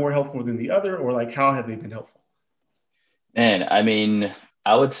one more helpful than the other, or like how have they been helpful? Man, I mean,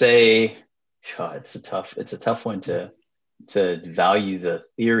 I would say, God, it's a tough one to value the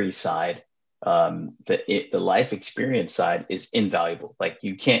theory side. The life experience side is invaluable. Like,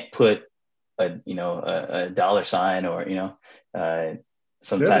 you can't put a dollar sign, or uh,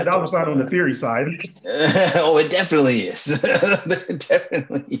 some There's a type dollar of sign on the theory side. oh, it definitely is. It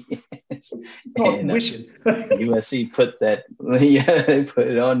definitely is. It's called And tuition. USC put that, yeah, they put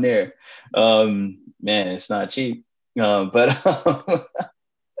it on there. Man, it's not cheap. But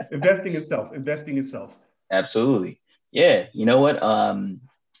Investing in self. absolutely. Yeah. You know what?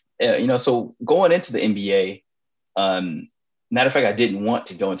 So going into the MBA, matter of fact, I didn't want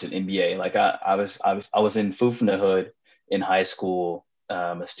to go into the MBA. Like, I was in Food from the Hood in high school,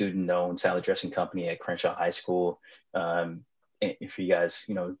 a student-owned salad dressing company at Crenshaw High School. If you guys,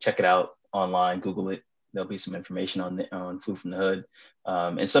 check it out online, Google it. There'll be some information on Food from the Hood,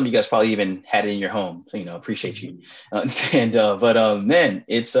 and some of you guys probably even had it in your home. So, appreciate you. Mm-hmm. But man,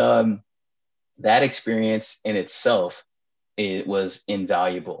 it's that experience in itself, it was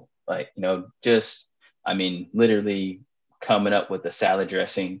invaluable. Like, just, I mean, literally coming up with the salad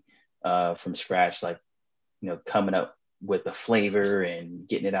dressing from scratch, like, coming up with the flavor and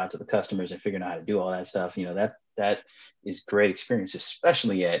getting it out to the customers and figuring out how to do all that stuff, that is great experience,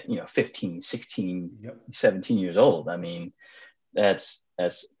 especially at, 15, 16, Yep. 17 years old. I mean, that's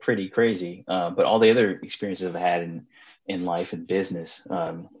pretty crazy. But all the other experiences I've had in life and business,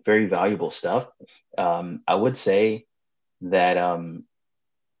 very valuable stuff. I would say that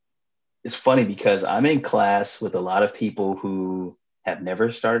it's funny because I'm in class with a lot of people who have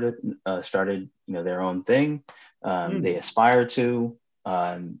never started their own thing. They Mm. aspire to.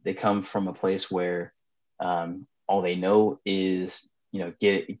 They come from a place where all they know is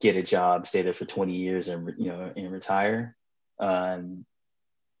get a job, stay there for 20 years, and retire. Um,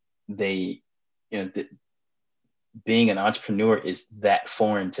 they you know th- Being an entrepreneur is that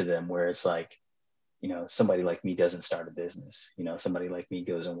foreign to them, where it's like, somebody like me doesn't start a business. Somebody like me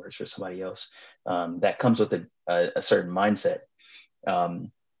goes and works for somebody else. That comes with a certain mindset.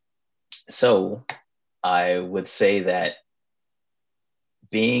 Um, so I would say that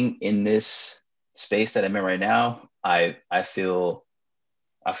being in this space that I'm in right now, I feel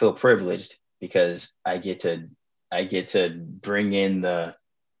privileged because I get to bring in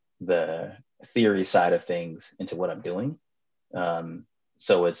the theory side of things into what I'm doing.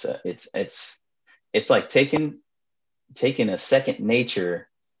 So it's like taking a second nature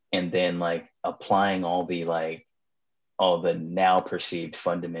and then like applying all the now perceived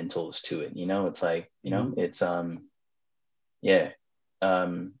fundamentals to it. It's like, Mm-hmm. it's yeah.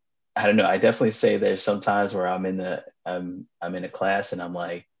 um I don't know, I definitely say there's some times where I'm in a class and I'm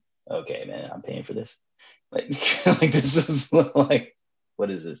like, okay, man, I'm paying for this. Like, like, this is like what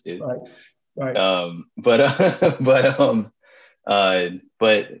is this, dude? Right. Right. But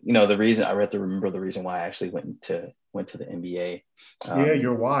but you know, the reason I have to remember the reason why I actually went to the MBA. Yeah,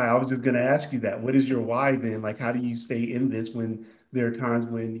 your why. I was just going to ask you that. What is your why then? Like, how do you stay in this when there are times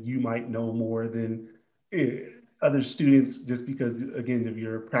when you might know more than eh, other students just because, again, of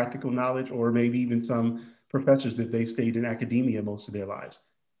your practical knowledge, or maybe even some professors if they stayed in academia most of their lives?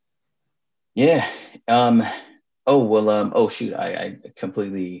 Yeah. Um, oh well. Oh shoot, I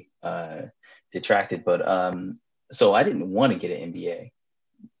completely detracted. But so I didn't want to get an MBA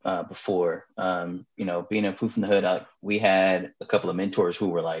before. You know, being in Food from the Hood, we had a couple of mentors who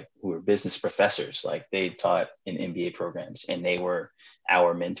were business professors. Like they taught in MBA programs, and they were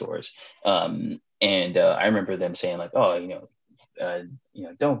our mentors. And I remember them saying like, "Oh, you know,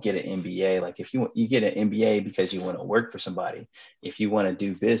 don't get an MBA. Like if you get an MBA because you want to work for somebody. If you want to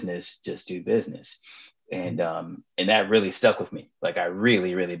do business, just do business." And that really stuck with me. Like I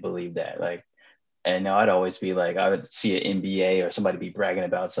really, really believe that. Like, and now I'd always be like, I would see an MBA or somebody be bragging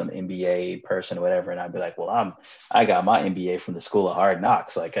about some MBA person or whatever, and I'd be like, well, I got my MBA from the School of Hard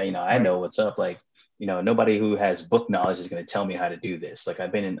Knocks. Like, you know, I Right. know what's up. Like, you know, nobody who has book knowledge is going to tell me how to do this. Like,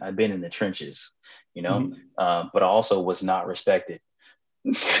 I've been in the trenches, you know, Mhm. but I also was not respected.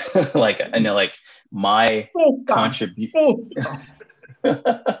 Like, I know, like my Full stop. contribute. Full stop.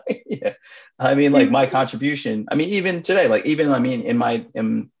 Yeah, I mean, like my contribution. I mean, even today, like even I mean,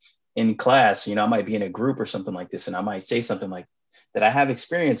 in class, you know, I might be in a group or something like this, and I might say something like that I have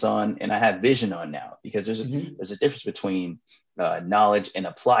experience on and I have vision on now, because Mhm. there's a difference between knowledge and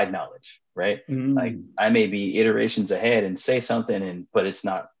applied knowledge, right? Like Mm. I may be iterations ahead and say something, and but it's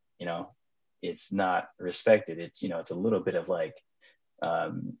not, you know, it's not respected. It's, you know, it's a little bit of like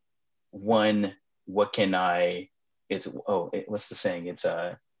um, one, what can I? It's what's the saying? It's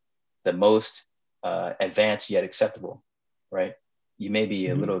the most advanced yet acceptable, right? You may be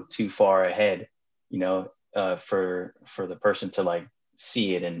a Mhm. little too far ahead, you know, for the person to like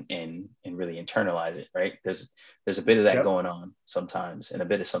see it and really internalize it, right? There's a bit of that Yep. going on sometimes, and a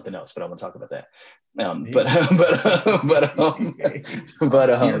bit of something else, but I want to talk about that. But Hey. Hey, but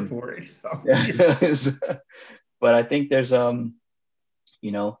I'm here for it. I'm here. but I think there's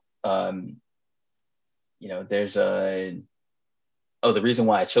you know um you know there's a oh, the reason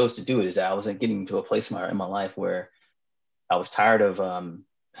why I chose to do it is that I wasn't getting to a place in my life where I was tired of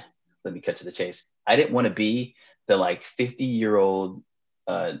let me cut to the chase. I didn't want to be the like 50-year-old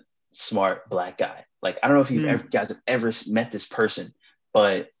uh smart black guy. Like I don't know if Mm. guys have ever met this person,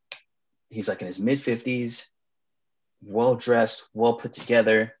 but he's like in his mid 50s, well dressed, well put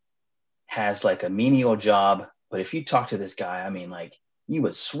together, has like a menial job. But if you talk to this guy, I mean, like you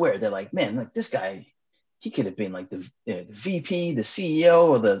would swear that, like, man, like this guy, he could have been like the VP, the CEO,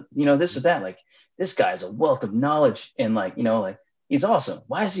 or the, you know, this or that. Like this guy's a wealth of knowledge, and like, you know, like he's awesome.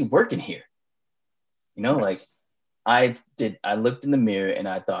 Why is he working here? You know, like Right. I looked in the mirror and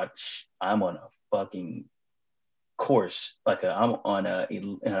I thought, I'm on a fucking course, like I'm on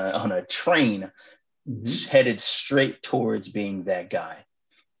a train Mhm. headed straight towards being that guy.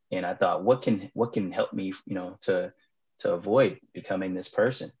 And I thought, what can help me, you know, to avoid becoming this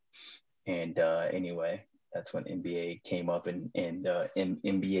person. And anyway, that's when MBA came up, and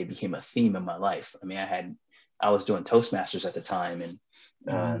MBA became a theme in my life. I mean, I was doing Toastmasters at the time, and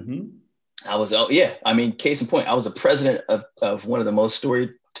Mhm. I was, oh yeah, I mean, case in point, I was the president of one of the most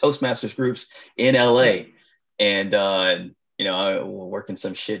storied Toastmasters groups in LA, and you know, I was working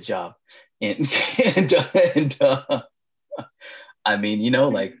some shit job, and and I mean, you know,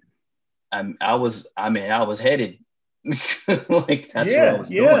 like I was headed like that's where I Yeah, was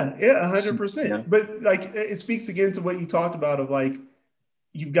going. yeah, yeah, You 100%. know, But like it speaks again to what you talked about of like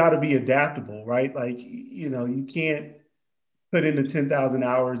you've got to be adaptable, right? Like you can't put in the 10,000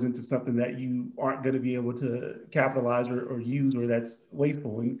 hours into something that you aren't going to be able to capitalize or use, or that's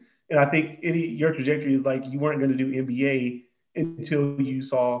wasteful. And I think your trajectory is like you weren't going to do MBA until you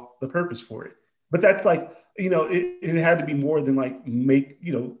saw the purpose for it. But that's like, it had to be more than like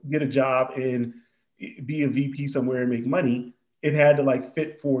get a job and be a VP somewhere and make money. It had to like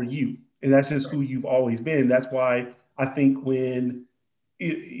fit for you. And that's just right? who you've always been. That's why I think when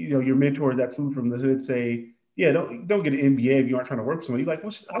your mentors at Food from the Hood say, yeah, don't get an MBA if you aren't trying to work for somebody. You're like,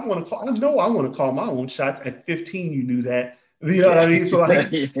 well, I want to call. I know I want to call my own shots. At 15, you knew that. You know what I Yeah, mean? So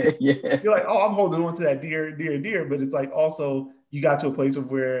like, yeah, yeah, you're like, oh, I'm holding on to that dear, dear, dear. But it's like also you got to a place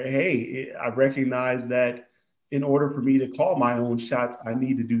of where, hey, I recognize that in order for me to call my own shots, I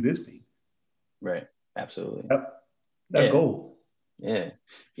need to do this thing. right. Absolutely. Yep, that's Yeah, gold. yeah,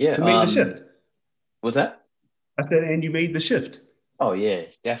 yeah. You made the shift. What's that? I said, and you made the shift. Oh yeah,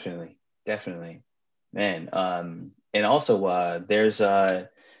 definitely, definitely, man. and also there's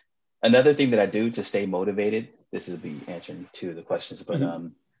another thing that I do to stay motivated. This will be answering two of the questions, but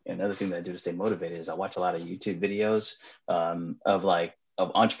Mhm. another thing that I do to stay motivated is I watch a lot of YouTube videos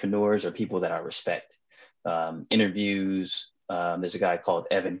of entrepreneurs or people that I respect, interviews. There's a guy called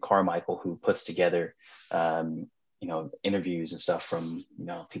Evan Carmichael who puts together, interviews and stuff from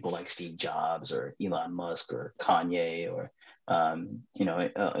people like Steve Jobs or Elon Musk or Kanye or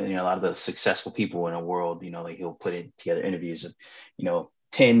a lot of the successful people in the world. Like he'll put it together interviews of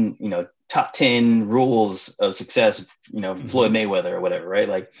 10 top 10 rules of success, Floyd Mhm. Mayweather or whatever, right?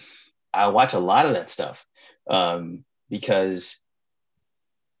 Like I watch a lot of that stuff because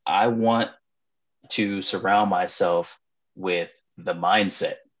I want to surround myself with the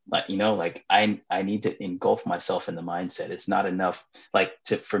mindset. Like I need to engulf myself in the mindset. It's not enough like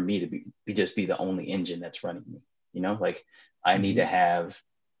to for me to be the only engine that's running me. Like I need to Mhm. have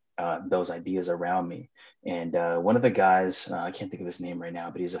those ideas around me. And one of the guys, I can't think of his name right now,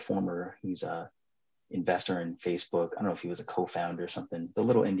 but he's a investor in Facebook. I don't know if he was a co-founder or something. The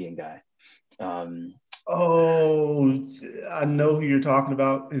little Indian guy. Um, Oh, I know who you're talking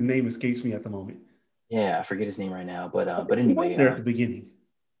about. His name escapes me at the moment. yeah, I forget his name right now, but I uh, think but he was anyway, there at the beginning.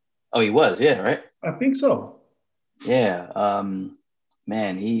 oh, he was, yeah, right, I think so. yeah.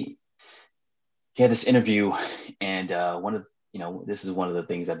 Man, he had this interview, and this is one of the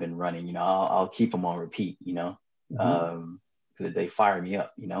things I've been running. I'll keep them on repeat. Mhm. Um, because they fire me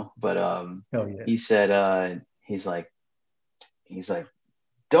up. But Hell yeah. he said, he's like,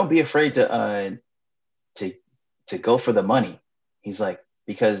 don't be afraid to to go for the money. He's like,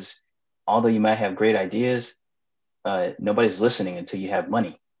 because although you might have great ideas, nobody's listening until you have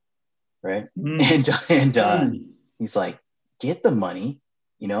money, right? Mm. And Mm. he's like, get the money,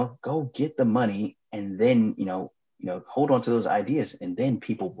 go get the money, and then hold on to those ideas, and then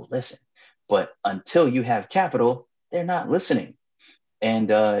people will listen. But until you have capital, they're not listening.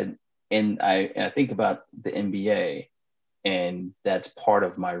 And I think about the MBA, and that's part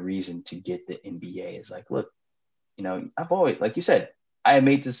of my reason to get the MBA is like, look, I've always, like you said, I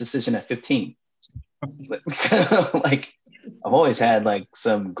made this decision at 15. Like I've always had like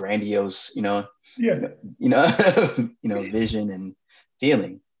some grandiose, Yeah. you know, you know, vision and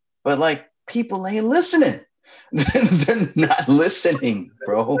feeling, but like people ain't listening. They're not listening,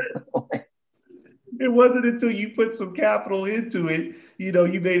 bro. It wasn't until you put some capital into it, you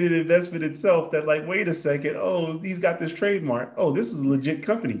made an investment itself that, like, wait a second. Oh, he's got this trademark. Oh, this is a legit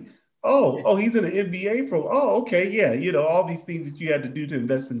company. Oh, he's in an MBA pro. Oh, okay. Yeah. All these things that you had to do to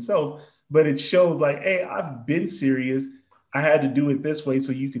invest in self. But it shows, like, hey, I've been serious. I had to do it this way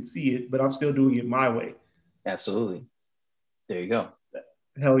so you could see it, but I'm still doing it my way. Absolutely. There you go.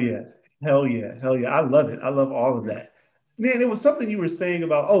 Hell yeah. Hell yeah. Hell yeah. I love it. I love all of that. Man, it was something you were saying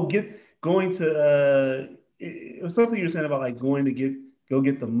about, going to it was something you were saying about, like, going to go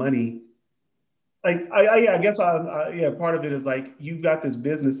get the money. Like, yeah, I guess yeah, part of it is like you've got this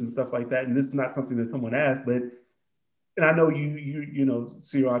business and stuff like that, and this is not something that someone asked, but and I know you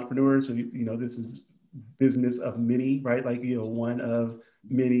serial entrepreneur, so this is business of many, right? Like, one of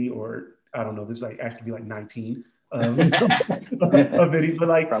many, or I don't know, this like actually be like 19 of many, but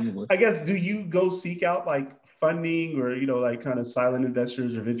like, Probably. I guess, do you go seek out like funding, or like kind of silent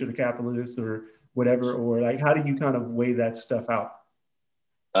investors or venture capitalists or whatever, or like how do you kind of weigh that stuff out?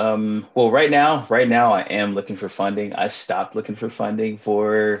 Well, right now, I am looking for funding. I stopped looking for funding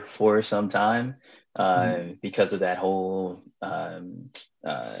for some time Mm-hmm. because of that whole uh,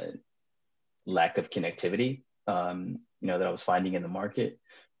 lack of connectivity, that I was finding in the market.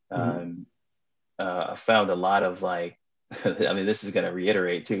 Mm-hmm. Um, I found a lot of like, I mean, this is going to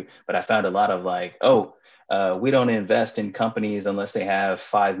reiterate too, but I found a lot of like, oh, we don't invest in companies unless they have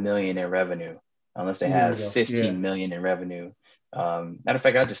 5 million in revenue, unless they There you have go. Yeah. 15 million in revenue. Matter of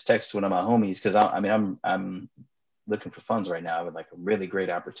fact, I just texted one of my homies because I'm looking for funds right now. I would like a really great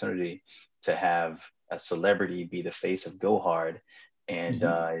opportunity to have a celebrity be the face of Go Hard, and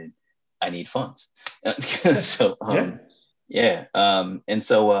Mm-hmm. I need funds. Yeah. So Yeah. yeah, and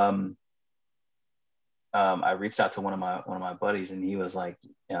so I reached out to one of my buddies, and he was like,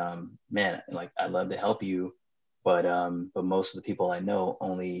 "Man, like I'd love to help you, but most of the people I know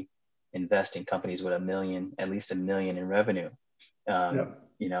only invest in companies with at least a million in revenue.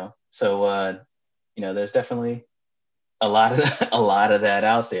 Yeah. So there's definitely a lot of a lot of that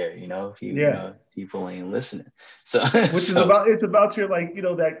out there. If Yeah. people ain't listening. So Which is so about your, like,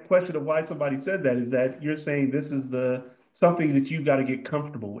 that question of why somebody said that, is that you're saying this is the something that you've got to get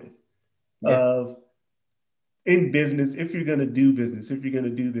comfortable with, yeah, of in business, if you're going to do business, if you're going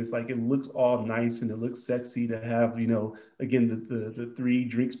to do this, like it looks all nice and it looks sexy to have, again, the three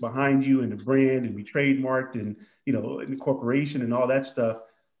drinks behind you and the brand and be trademarked and, and the corporation and all that stuff.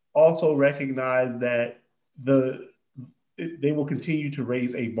 Also recognize that the they will continue to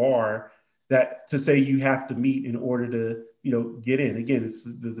raise a bar that to say you have to meet in order to, get in. Again, it's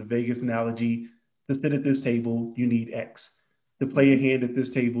the Vegas analogy. To sit at this table, you need X. To play a hand at this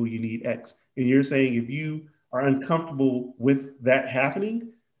table, you need X. And you're saying if you are uncomfortable with that happening,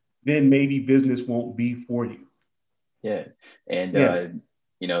 then maybe business won't be for you. Yeah. And, Yeah.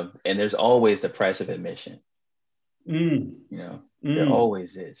 and there's always the price of admission, Mm, there mm.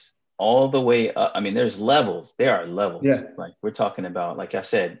 always is all the way up. I mean, there are levels. Yeah. Like we're talking about, like I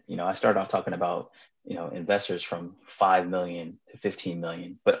said, I started off talking about, investors from 5 million to 15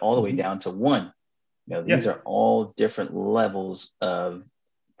 million, but all the way Mm-hmm. down to one. These Yeah. are all different levels of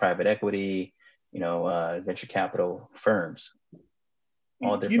private equity, venture capital firms,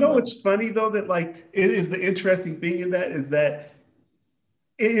 all You different know what's levels. funny though, that like it is the interesting thing in that is that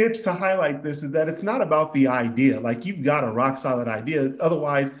it's to highlight this is that it's not about the idea. Like you've got a rock solid idea.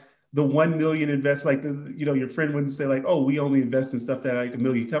 Otherwise, the 1 million invest like your friend wouldn't say like, oh, we only invest in stuff that like a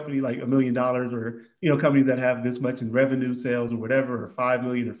million company, like $1 million, or companies that have this much in revenue sales or whatever, or 5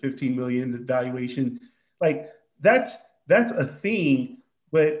 million or 15 million valuation. Like that's that's a thing,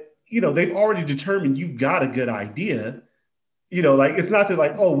 but they've already determined you've got a good idea. Like it's not that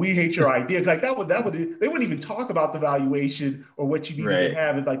like, oh, we hate your idea. Like that would they wouldn't even talk about the valuation or what you needed to Right.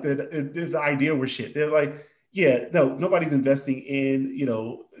 have. It's like the idea was shit. They're like, yeah, no, nobody's investing in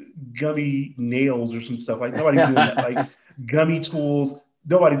gummy nails or some stuff. Like nobody's doing that. Like gummy tools,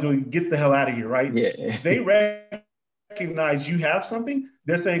 nobody's doing. Get the hell out of here, right? Yeah. They recognize you have something.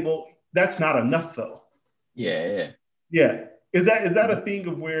 They're saying, well, that's not enough though. Yeah. Yeah. Yeah, is that a thing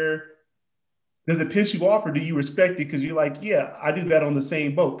of where does it piss you off or do you respect it because you're like, yeah, I do that on the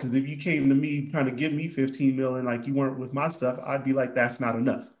same boat? Because if you came to me trying to give me 15 million like you weren't with my stuff, I'd be like, that's not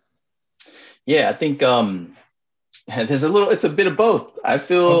enough. Yeah. I think it's a bit of both. I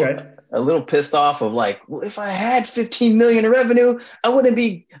feel Okay. a little pissed off of like, well, if I had 15 million in revenue,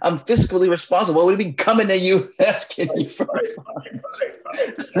 I'm fiscally responsible. I wouldn't be coming to you asking Right, you for right, funds. right,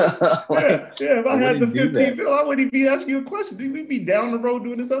 right. Like, Yeah, yeah. If I I had the wouldn't do 15 that. million, I wouldn't be asking you a question. We'd be down the road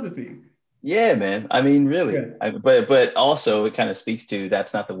doing this other thing. Yeah, man. I mean, really. Yeah. But also it kind of speaks to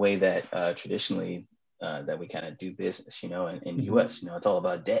that's not the way that traditionally that we kind of do business, in Mm-hmm. US, it's all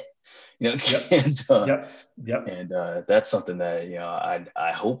about debt, Yep. and Yep. Yep. that's something that,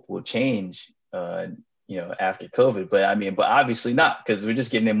 I hope will change, after COVID. But I mean, but obviously not because we're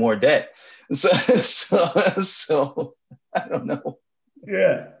just getting in more debt. So I don't know.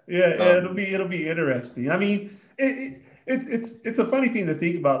 Yeah, yeah, yeah. It'll Um, be it'll be interesting. I mean, it's a funny thing to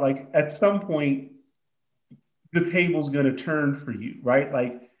think about. Like at some point, the table's going to turn for you, right?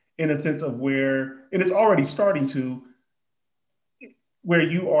 Like in a sense of where, and it's already starting to, where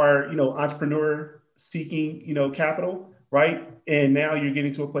you are, entrepreneur seeking, capital, right? And now you're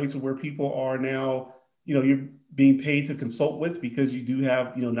getting to a place where people are now, you're being paid to consult with because you do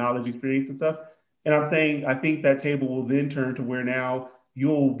have, knowledge, experience, and stuff. And I'm saying, I think that table will then turn to where now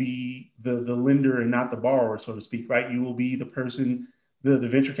you'll be the lender and not the borrower, so to speak, right? You will be the person, the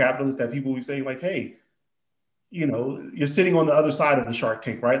venture capitalist that people will be saying like, hey, you're sitting on the other side of the shark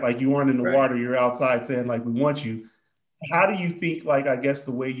tank, right? Like you aren't in the right. water, you're outside saying like, we want you. How do you think, like, I guess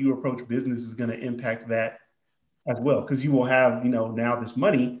the way you approach business is going to impact that as well? Because you will have, now this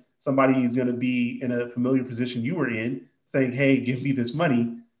money, somebody is going to be in a familiar position you were in saying, hey, give me this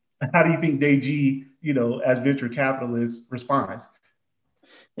money. How do you think DayG, as venture capitalists responds?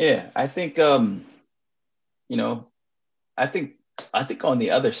 Yeah, I think, you know, I think I think on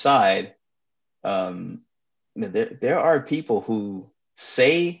the other side, um, there are people who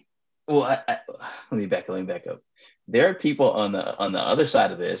say, well, let me back up. There are people on the other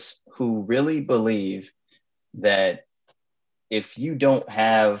side of this who really believe that if you don't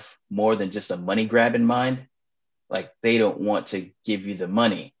have more than just a money grab in mind, like they don't want to give you the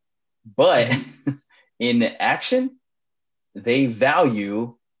money, but Mm-hmm. in action, they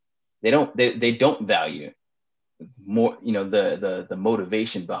value they don't value more, the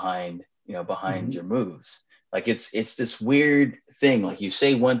motivation behind Mm-hmm. your moves. Like it's this weird thing, like you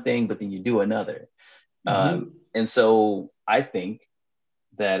say one thing but then you do another. Mm-hmm. And so I think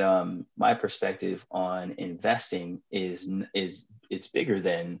that, my perspective on investing is it's bigger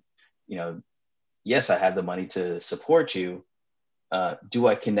than, you know yes, I have the money to support you. Do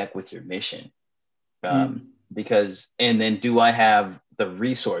I connect with your mission? Because, and then do I have the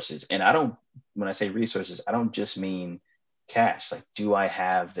resources? And I don't, when I say resources, I don't just mean cash? Like, do I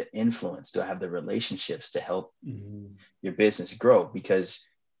have the influence? Do I have the relationships to help Mm-hmm. your business grow? Because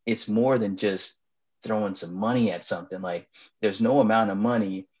it's more than just throwing some money at something. Like, there's no amount of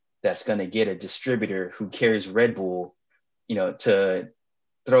money that's going to get a distributor who carries Red Bull, to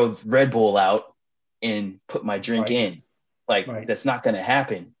throw Red Bull out and put my drink Right. in. Like, Right. that's not going to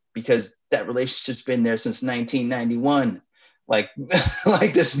happen because that relationship's been there since 1991. Like,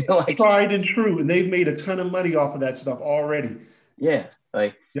 like this, like, Tried and true. And they've made a ton of money off of that stuff already. yeah,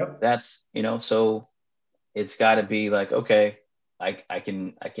 like Yep. that's, so it's got to be like, okay, I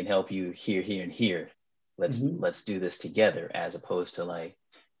can help you here, here, and here. Mm-hmm. Let's do this together, as opposed to like,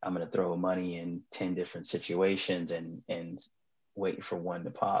 I'm going to throw money in 10 different situations and wait for one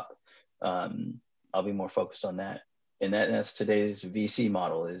to pop. um, I'll be more focused on that. And that's today's VC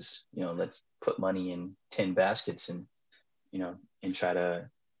model is, let's put money in 10 baskets and, and try to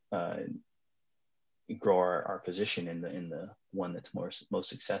uh, grow our position in the one that's most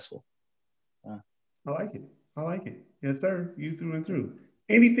successful. Uh, I like it. I like it. Yes, sir. You through and through.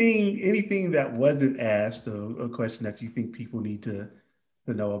 Anything that wasn't asked, or a question that you think people need to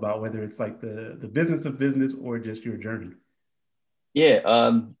know about, whether it's like the business of business or just your journey. yeah.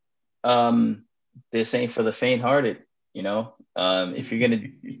 Um, this ain't for the faint-hearted. If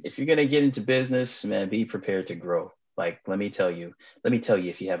you're gonna get into business, man, be prepared to grow. Like, let me tell you,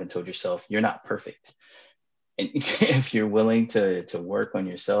 if you haven't told yourself, you're not perfect. And if you're willing to work on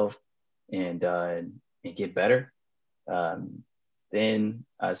yourself and get better, um, then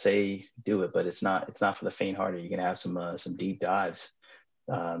I say do it. But it's not for the faint-hearted. You're gonna have some deep dives,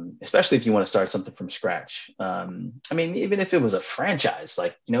 especially if you want to start something from scratch. I mean, even if it was a franchise,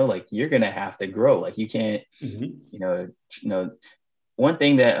 like, like, you're gonna have to grow. Like, you can't, Mm-hmm. you know, you know. One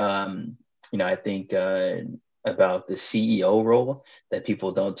thing that I think about the CEO role that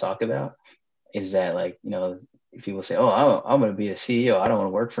people don't talk about is that, like, if people say, "Oh, I'm going to be a CEO. I don't want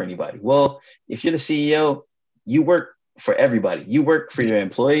to work for anybody." Well, if you're the CEO, you work for everybody. You work for your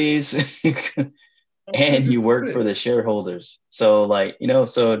employees and you work for 100%. the shareholders. So, like,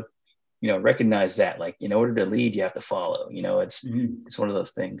 recognize that, like, in order to lead, you have to follow. Mm-hmm. It's one of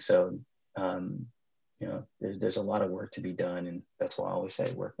those things. So, there's a lot of work to be done, and that's why I always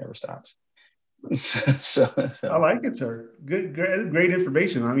say work never stops. so, I so like it, sir. Good, great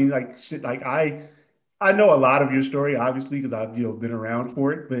information. I mean, like shit, like I know a lot of your story, obviously, because I've been around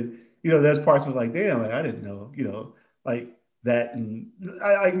for it. But there's parts of like, damn, like I didn't know, like that, and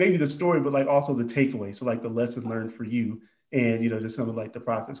I like maybe the story, but like also the takeaway. So like the lesson learned for you, and just some of like the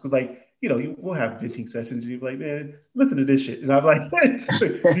process, because like we'll have venting sessions, and you're like, man, listen to this shit, and I'm like,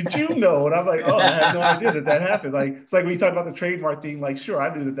 did you know? And I'm like, oh, I had no idea that happened. Like it's like when you talk about the trademark thing, like sure,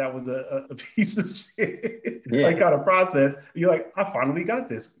 I knew that was a piece of shit, like yeah. kind of process. You're like, I finally got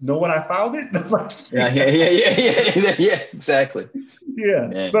this. Know when I found it? I'm like, Yeah, yeah, yeah, yeah, yeah, yeah, exactly. yeah.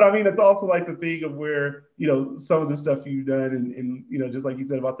 But Man. I mean, it's also like the thing of where, some of the stuff you've done and just like you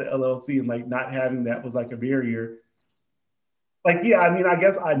said about the LLC and like not having that was like a barrier. Like, yeah, I mean, I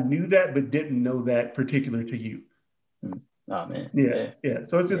guess I knew that, but didn't know that particular to you. Mm. Oh man. Yeah. Yeah. Yeah.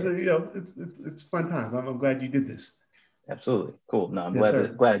 So it's just, Yeah. it's fun times. I'm glad you did this. Absolutely. Cool. No, I'm Yes, glad that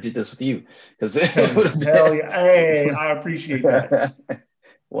sir. glad I did this with you, because it Hell would yeah. Hell yeah. Hey, have I appreciate that. been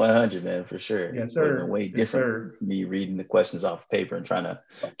 100, man, for sure. It Yes, would have been sir. way Yes, different sir. me reading the questions off paper and trying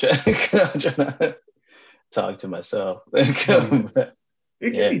to talk to myself. Hell yeah.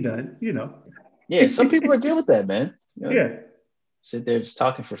 It can Yeah. be done. Yeah. Some people are good with that, man. Yeah. Sit there just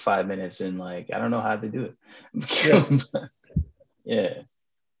talking for 5 minutes and, like, I don't know how to do Yeah. it. Yeah. It's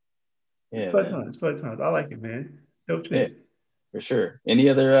Yeah, fun man. times. It's fun times. I like it, man. Dope Yeah, shit. for sure. Any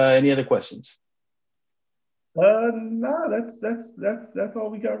other questions? No, that's all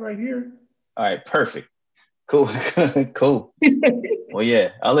we got right here. All right, perfect. Cool. Cool. Well,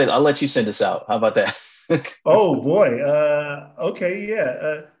 yeah, I'll let you send us out. How about that? Oh boy. Okay,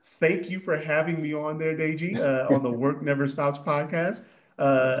 yeah. Thank you for having me on there, Deji, on the Work Never Stops podcast.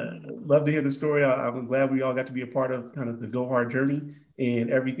 Yes, man. Love to hear the story. I'm glad we all got to be a part of kind of the Go Hard journey and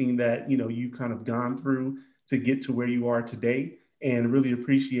everything that you kind of gone through to get to where you are today, and really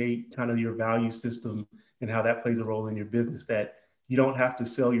appreciate kind of your value system and how that plays a role in your business. That you don't have to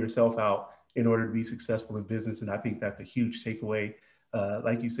sell yourself out in order to be successful in business, and I think that's a huge takeaway.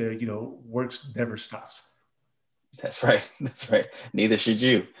 Like you said, work never stops. That's right. That's right. Neither should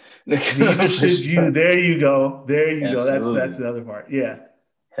you. Neither For should you. sure. There you go. There you go. That's Absolutely. the other part. Yeah.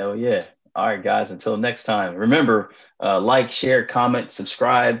 Hell yeah. All right, guys. Until next time. Remember, like, share, comment,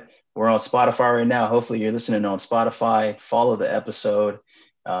 subscribe. We're on Spotify right now. Hopefully, you're listening on Spotify. Follow the episode.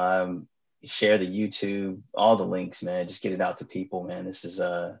 Um, share the YouTube, all the links, man. Just get it out to people, man. This is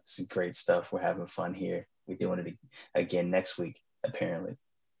some great stuff. We're having fun here. We're doing it again next week, apparently.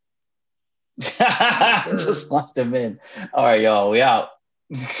 Just locked them in. All right, y'all. We out.